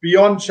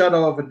beyond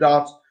shadow of a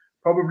doubt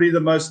probably the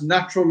most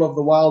natural of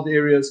the wild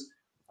areas,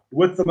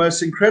 with the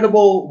most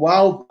incredible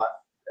wildlife,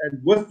 and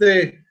with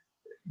their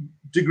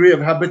degree of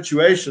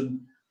habituation,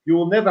 you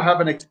will never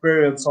have an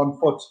experience on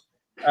foot,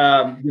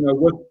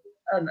 with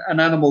an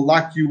animal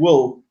like you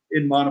will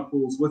in Mana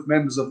Pools with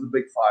members of the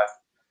Big Five.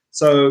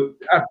 So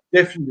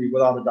definitely,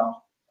 without a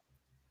doubt.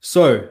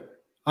 So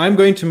I'm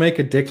going to make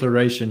a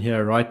declaration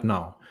here right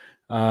now.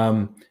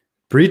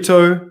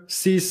 Brito,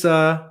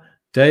 Cesar,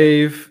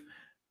 Dave,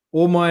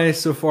 all my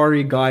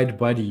safari guide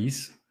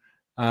buddies.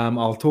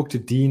 I'll talk to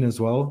Dean as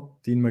well,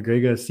 Dean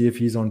McGregor, see if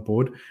he's on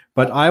board.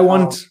 But I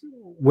want,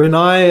 when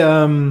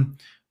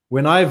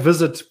I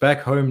visit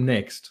back home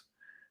next,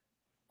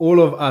 all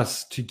of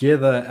us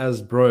together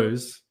as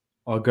bros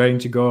are going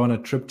to go on a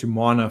trip to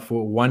Mana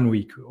for 1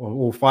 week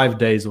or 5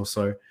 days or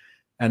so.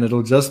 And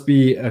it'll just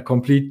be a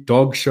complete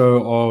dog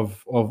show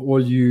of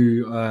all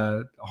you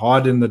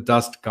hard in the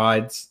dust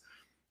guides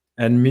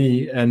and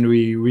me. And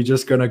we're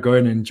just going to go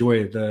and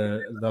enjoy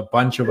the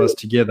bunch of us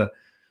together.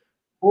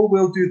 Or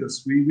we'll do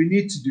this. We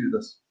need to do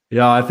this.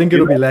 Yeah, I think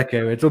it'll be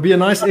lekker. It'll be a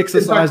nice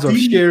exercise of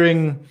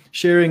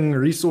sharing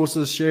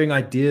resources, sharing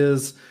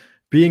ideas,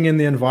 being in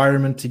the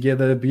environment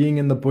together, being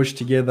in the bush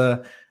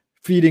together,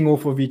 feeding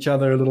off of each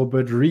other a little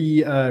bit,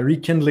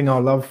 rekindling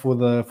our love for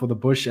the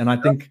bush. And I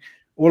think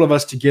all of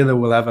us together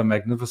will have a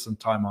magnificent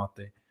time out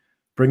there,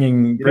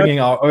 bringing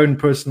our own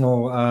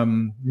personal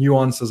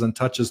nuances and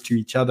touches to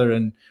each other.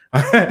 And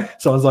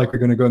sounds like we're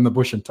going to go in the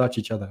bush and touch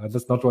each other.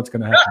 That's not what's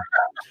going to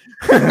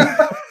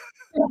happen.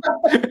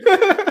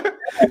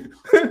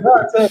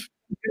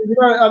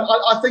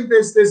 I think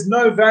there's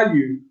no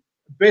value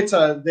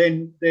better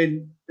than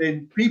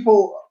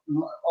people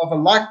of a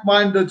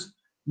like-minded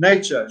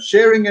nature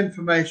sharing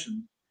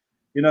information,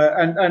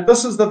 and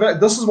this is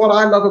what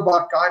I love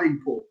about guiding,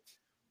 Paul.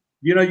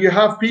 You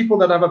have people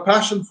that have a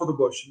passion for the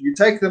bush, and you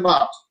take them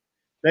out.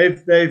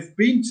 They've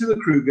been to the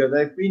Kruger,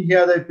 they've been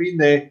here, they've been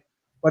there,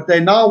 but they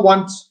now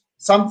want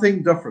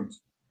something different.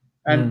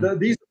 And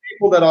these are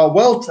people that are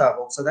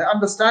well-traveled, so they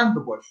understand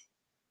the bush.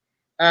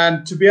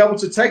 And to be able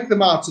to take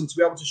them out and to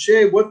be able to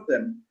share with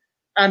them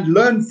and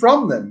learn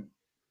from them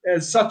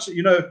as such,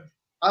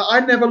 I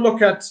never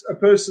look at a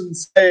person,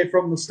 say,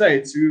 from the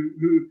States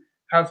who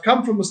have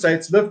come from the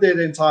States, lived there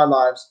their entire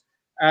lives,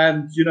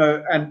 and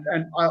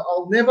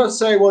I'll never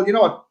say, well, you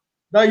know what?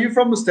 No, you're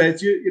from the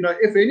States.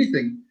 If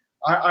anything,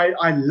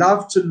 I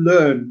love to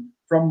learn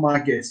from my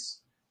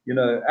guests,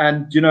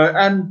 and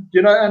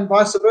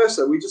vice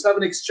versa. We just have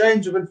an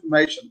exchange of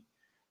information.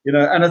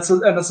 And it's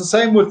the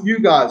same with you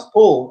guys,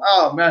 Paul.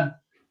 Oh man,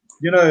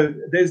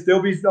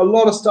 there'll be a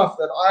lot of stuff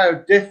that I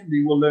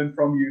definitely will learn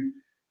from you.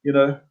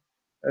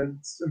 And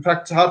in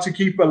fact, how to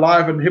keep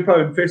alive in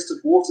hippo-infested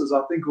waters,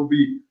 I think, will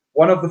be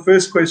one of the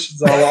first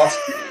questions I'll ask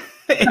you.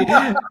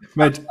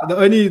 Mate, the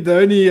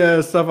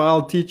only stuff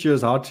I'll teach you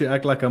is how to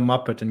act like a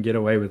muppet and get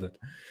away with it.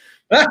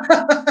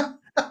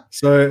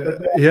 So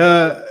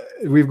here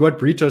we've got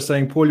Brito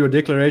saying, Paul, your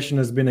declaration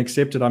has been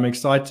accepted. I'm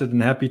excited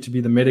and happy to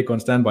be the medic on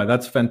standby.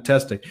 That's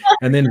fantastic.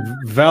 And then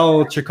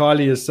Val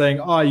Chikali is saying,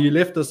 you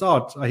left us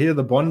out. I hear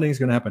the bonding is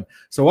going to happen.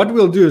 So what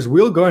we'll do is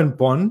we'll go and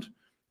bond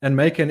and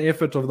make an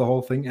effort of the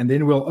whole thing. And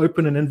then we'll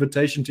open an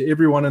invitation to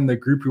everyone in the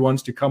group who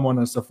wants to come on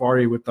a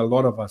safari with a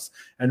lot of us.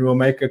 And we'll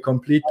make a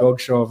complete dog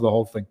show of the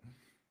whole thing.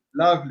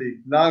 Lovely,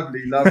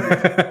 lovely,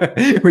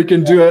 lovely. We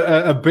can do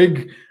a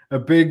big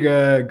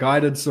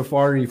guided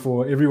safari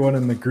for everyone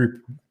in the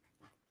group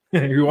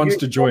who wants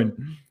to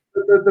join.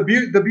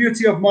 The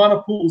beauty of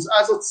Mana Pools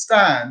as it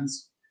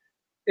stands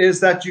is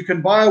that you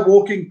can buy a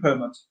walking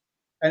permit,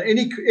 and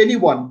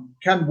anyone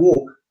can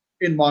walk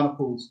in Mana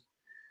Pools.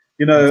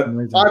 You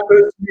know, I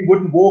personally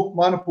wouldn't walk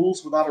Mana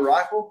Pools without a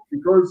rifle,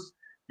 because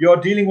you're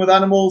dealing with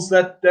animals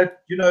that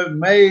you know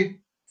may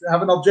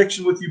have an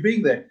objection with you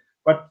being there.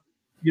 But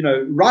you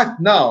know, right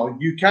now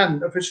you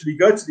can officially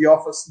go to the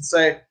office and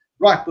say,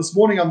 right, this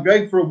morning I'm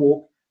going for a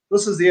walk.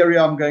 This is the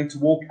area I'm going to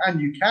walk, and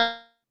you can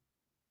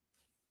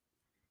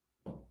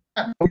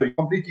be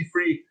completely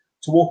free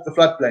to walk the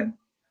floodplain.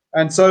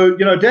 And so,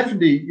 you know,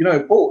 definitely, you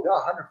know, Paul,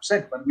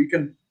 100%. When we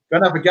can go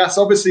and have a gas,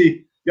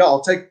 obviously,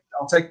 I'll take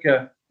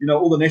you know,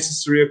 all the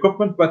necessary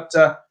equipment, but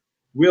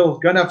we'll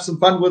go and have some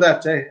fun with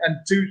that, eh? And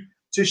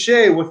to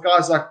share with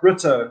guys like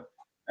Brito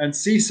and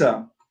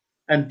Cesar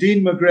and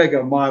Dean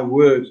McGregor, my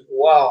word,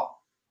 wow.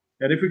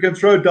 And if we can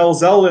throw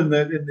Dalzell in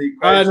the equation.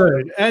 I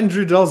know.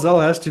 Andrew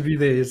Dalzell has to be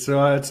there,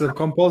 so it's a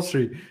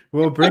compulsory.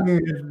 We'll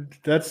bring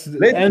that's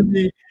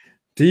Andy,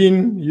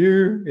 Dean,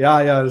 you.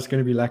 Yeah, it's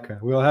going to be lekker.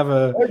 We'll have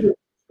a.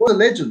 What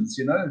legends,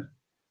 you know.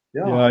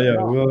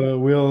 Yeah.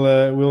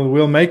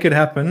 We'll make it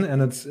happen,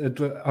 and it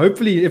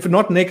hopefully, if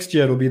not next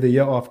year, it'll be the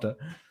year after.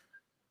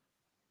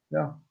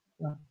 Yeah.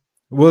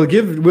 We'll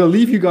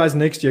leave you guys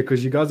next year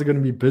because you guys are going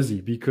to be busy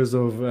because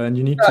of and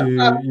you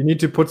need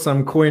to put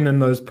some coin in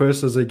those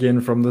purses again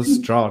from this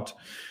drought.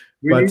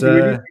 We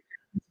need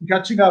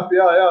catching up,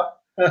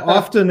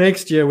 after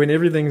next year, when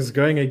everything's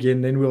going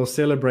again, then we'll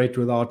celebrate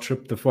with our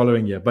trip the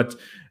following year. But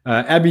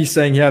Abby's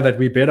saying here that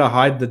we better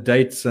hide the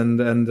dates and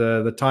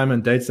the time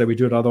and dates that we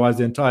do it, otherwise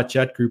the entire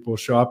chat group will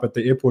show up at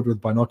the airport with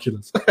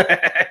binoculars.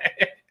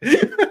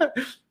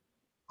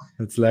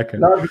 It's lekker.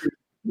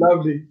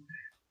 Lovely.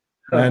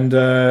 And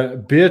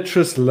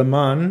Beatrice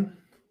Leman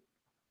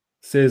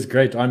says,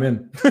 "Great, I'm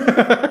in."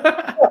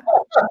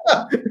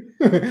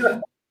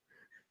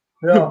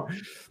 Yeah.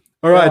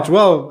 All right.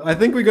 Well, I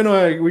think we're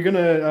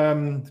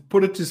gonna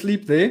put it to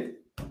sleep there.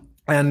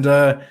 And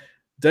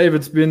Dave,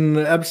 it's been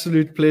an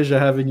absolute pleasure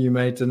having you,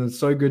 mate, and it's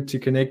so good to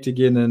connect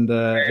again and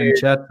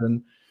chat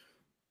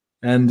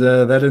and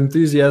that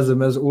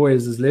enthusiasm, as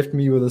always, has left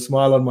me with a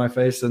smile on my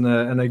face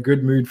and a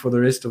good mood for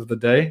the rest of the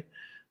day.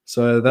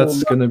 So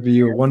that's going to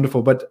be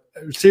wonderful. But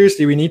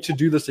seriously, we need to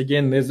do this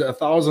again. There's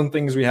 1,000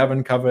 things we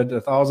haven't covered,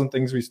 1,000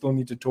 things we still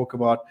need to talk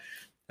about.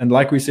 And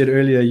like we said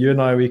earlier, you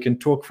and I, we can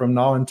talk from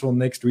now until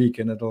next week,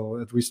 and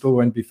we still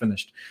won't be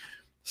finished.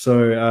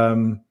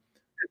 So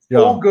it's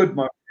all good,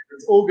 Mark.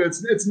 It's all good.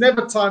 It's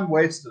never time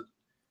wasted.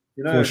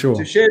 You know, for sure.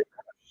 To share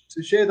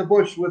the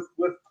bush with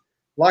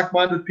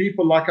like-minded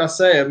people, like I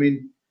say. I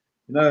mean,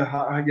 there's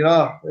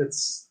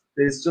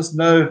just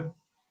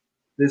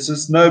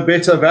no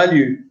better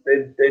value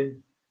than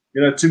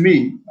to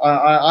me.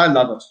 I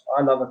love it.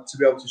 I love it to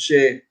be able to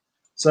share.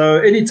 So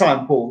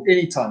anytime, Paul,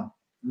 anytime.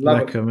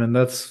 Love it. Man,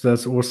 that's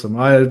awesome.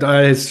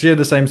 I share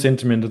the same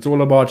sentiment. It's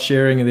all about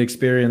sharing the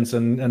experience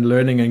and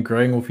learning and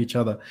growing off each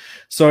other.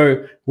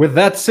 So with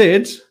that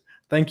said,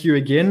 thank you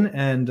again,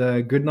 and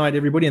good night,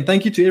 everybody. And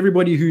thank you to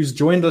everybody who's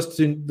joined us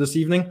this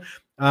evening.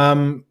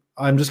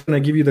 I'm just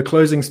going to give you the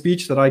closing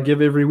speech that I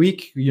give every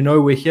week. You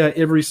know, we're here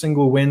every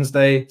single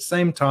Wednesday,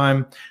 same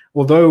time.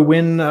 Although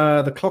when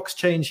the clocks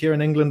change here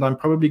in England, I'm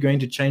probably going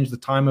to change the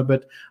time a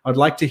bit. I'd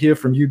like to hear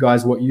from you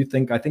guys what you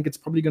think. I think it's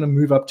probably going to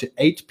move up to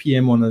 8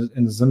 p.m.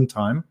 in Zim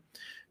time,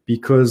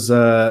 because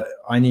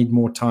I need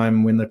more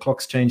time. When the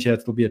clocks change here,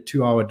 it'll be a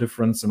 2-hour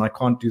difference, and I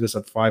can't do this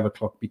at 5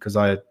 o'clock because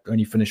I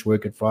only finish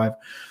work at 5.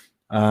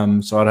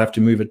 So I'd have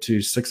to move it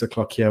to 6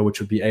 o'clock here, which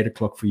would be 8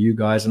 o'clock for you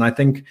guys. And I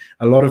think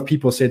a lot of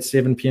people said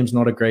 7 p.m. is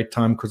not a great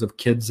time because of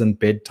kids and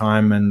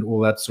bedtime and all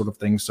that sort of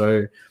thing.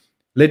 So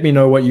let me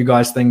know what you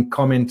guys think.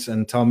 Comment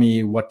and tell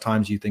me what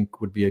times you think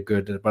would be a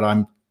good. But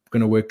I'm going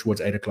to work towards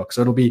 8 o'clock.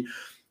 So it'll be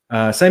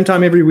same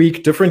time every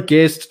week, different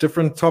guest,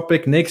 different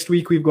topic. Next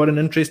week, we've got an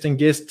interesting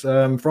guest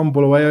from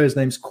Bulawayo. His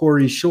name's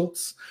Corey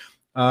Schultz.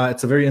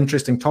 It's a very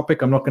interesting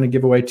topic. I'm not going to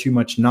give away too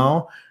much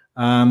now.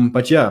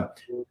 But yeah,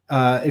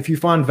 if you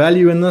find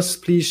value in this,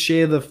 please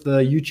share the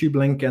YouTube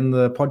link and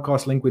the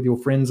podcast link with your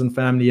friends and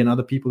family and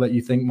other people that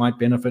you think might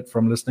benefit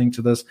from listening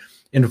to this.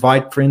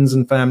 Invite friends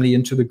and family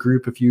into the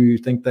group if you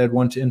think they'd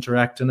want to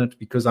interact in it,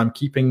 because I'm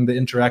keeping the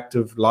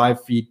interactive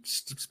live feed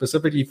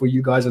specifically for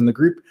you guys in the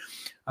group.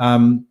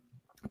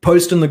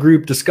 Post in the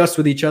group, discuss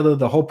with each other.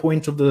 The whole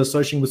point of the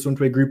Socing with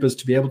Suntwe group is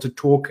to be able to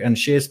talk and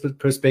share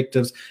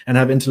perspectives and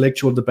have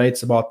intellectual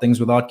debates about things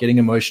without getting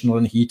emotional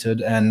and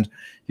heated, and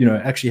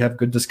actually have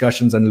good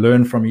discussions and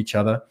learn from each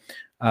other.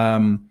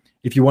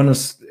 If you want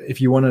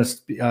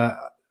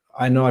to,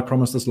 I know I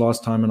promised this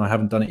last time and I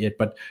haven't done it yet,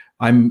 but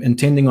I'm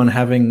intending on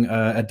having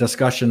a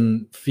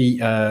discussion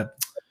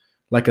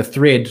like a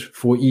thread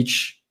for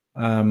each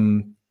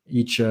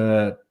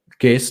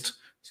guest,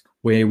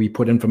 where we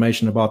put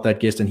information about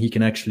that guest and he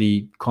can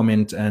actually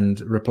comment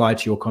and reply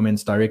to your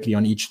comments directly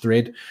on each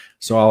thread.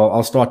 So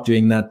I'll start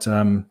doing that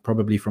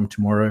probably from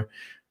tomorrow.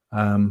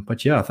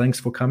 But yeah, thanks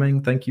for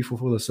coming. Thank you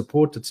for the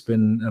support. It's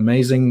been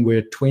amazing.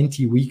 We're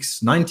 20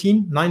 weeks,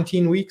 19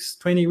 weeks,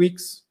 20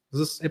 weeks. Is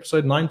this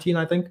episode 19,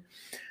 I think?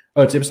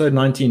 Oh, it's episode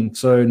 19.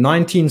 So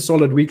 19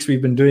 solid weeks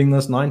we've been doing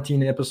this,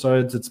 19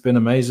 episodes. It's been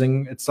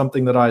amazing. It's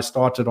something that I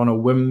started on a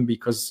whim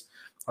because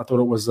I thought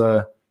it was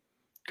going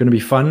to be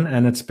fun,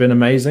 and it's been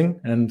amazing.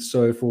 And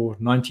so for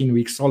 19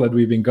 weeks solid,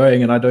 we've been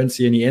going, and I don't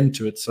see any end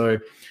to it. So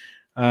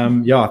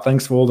yeah,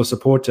 thanks for all the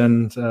support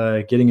and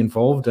getting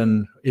involved,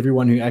 and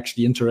everyone who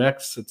actually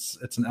interacts.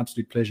 It's an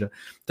absolute pleasure.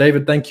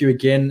 David, thank you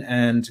again,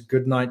 and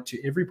good night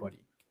to everybody.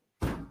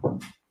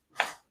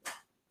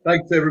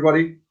 Thanks,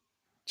 everybody.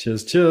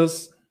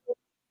 Cheers.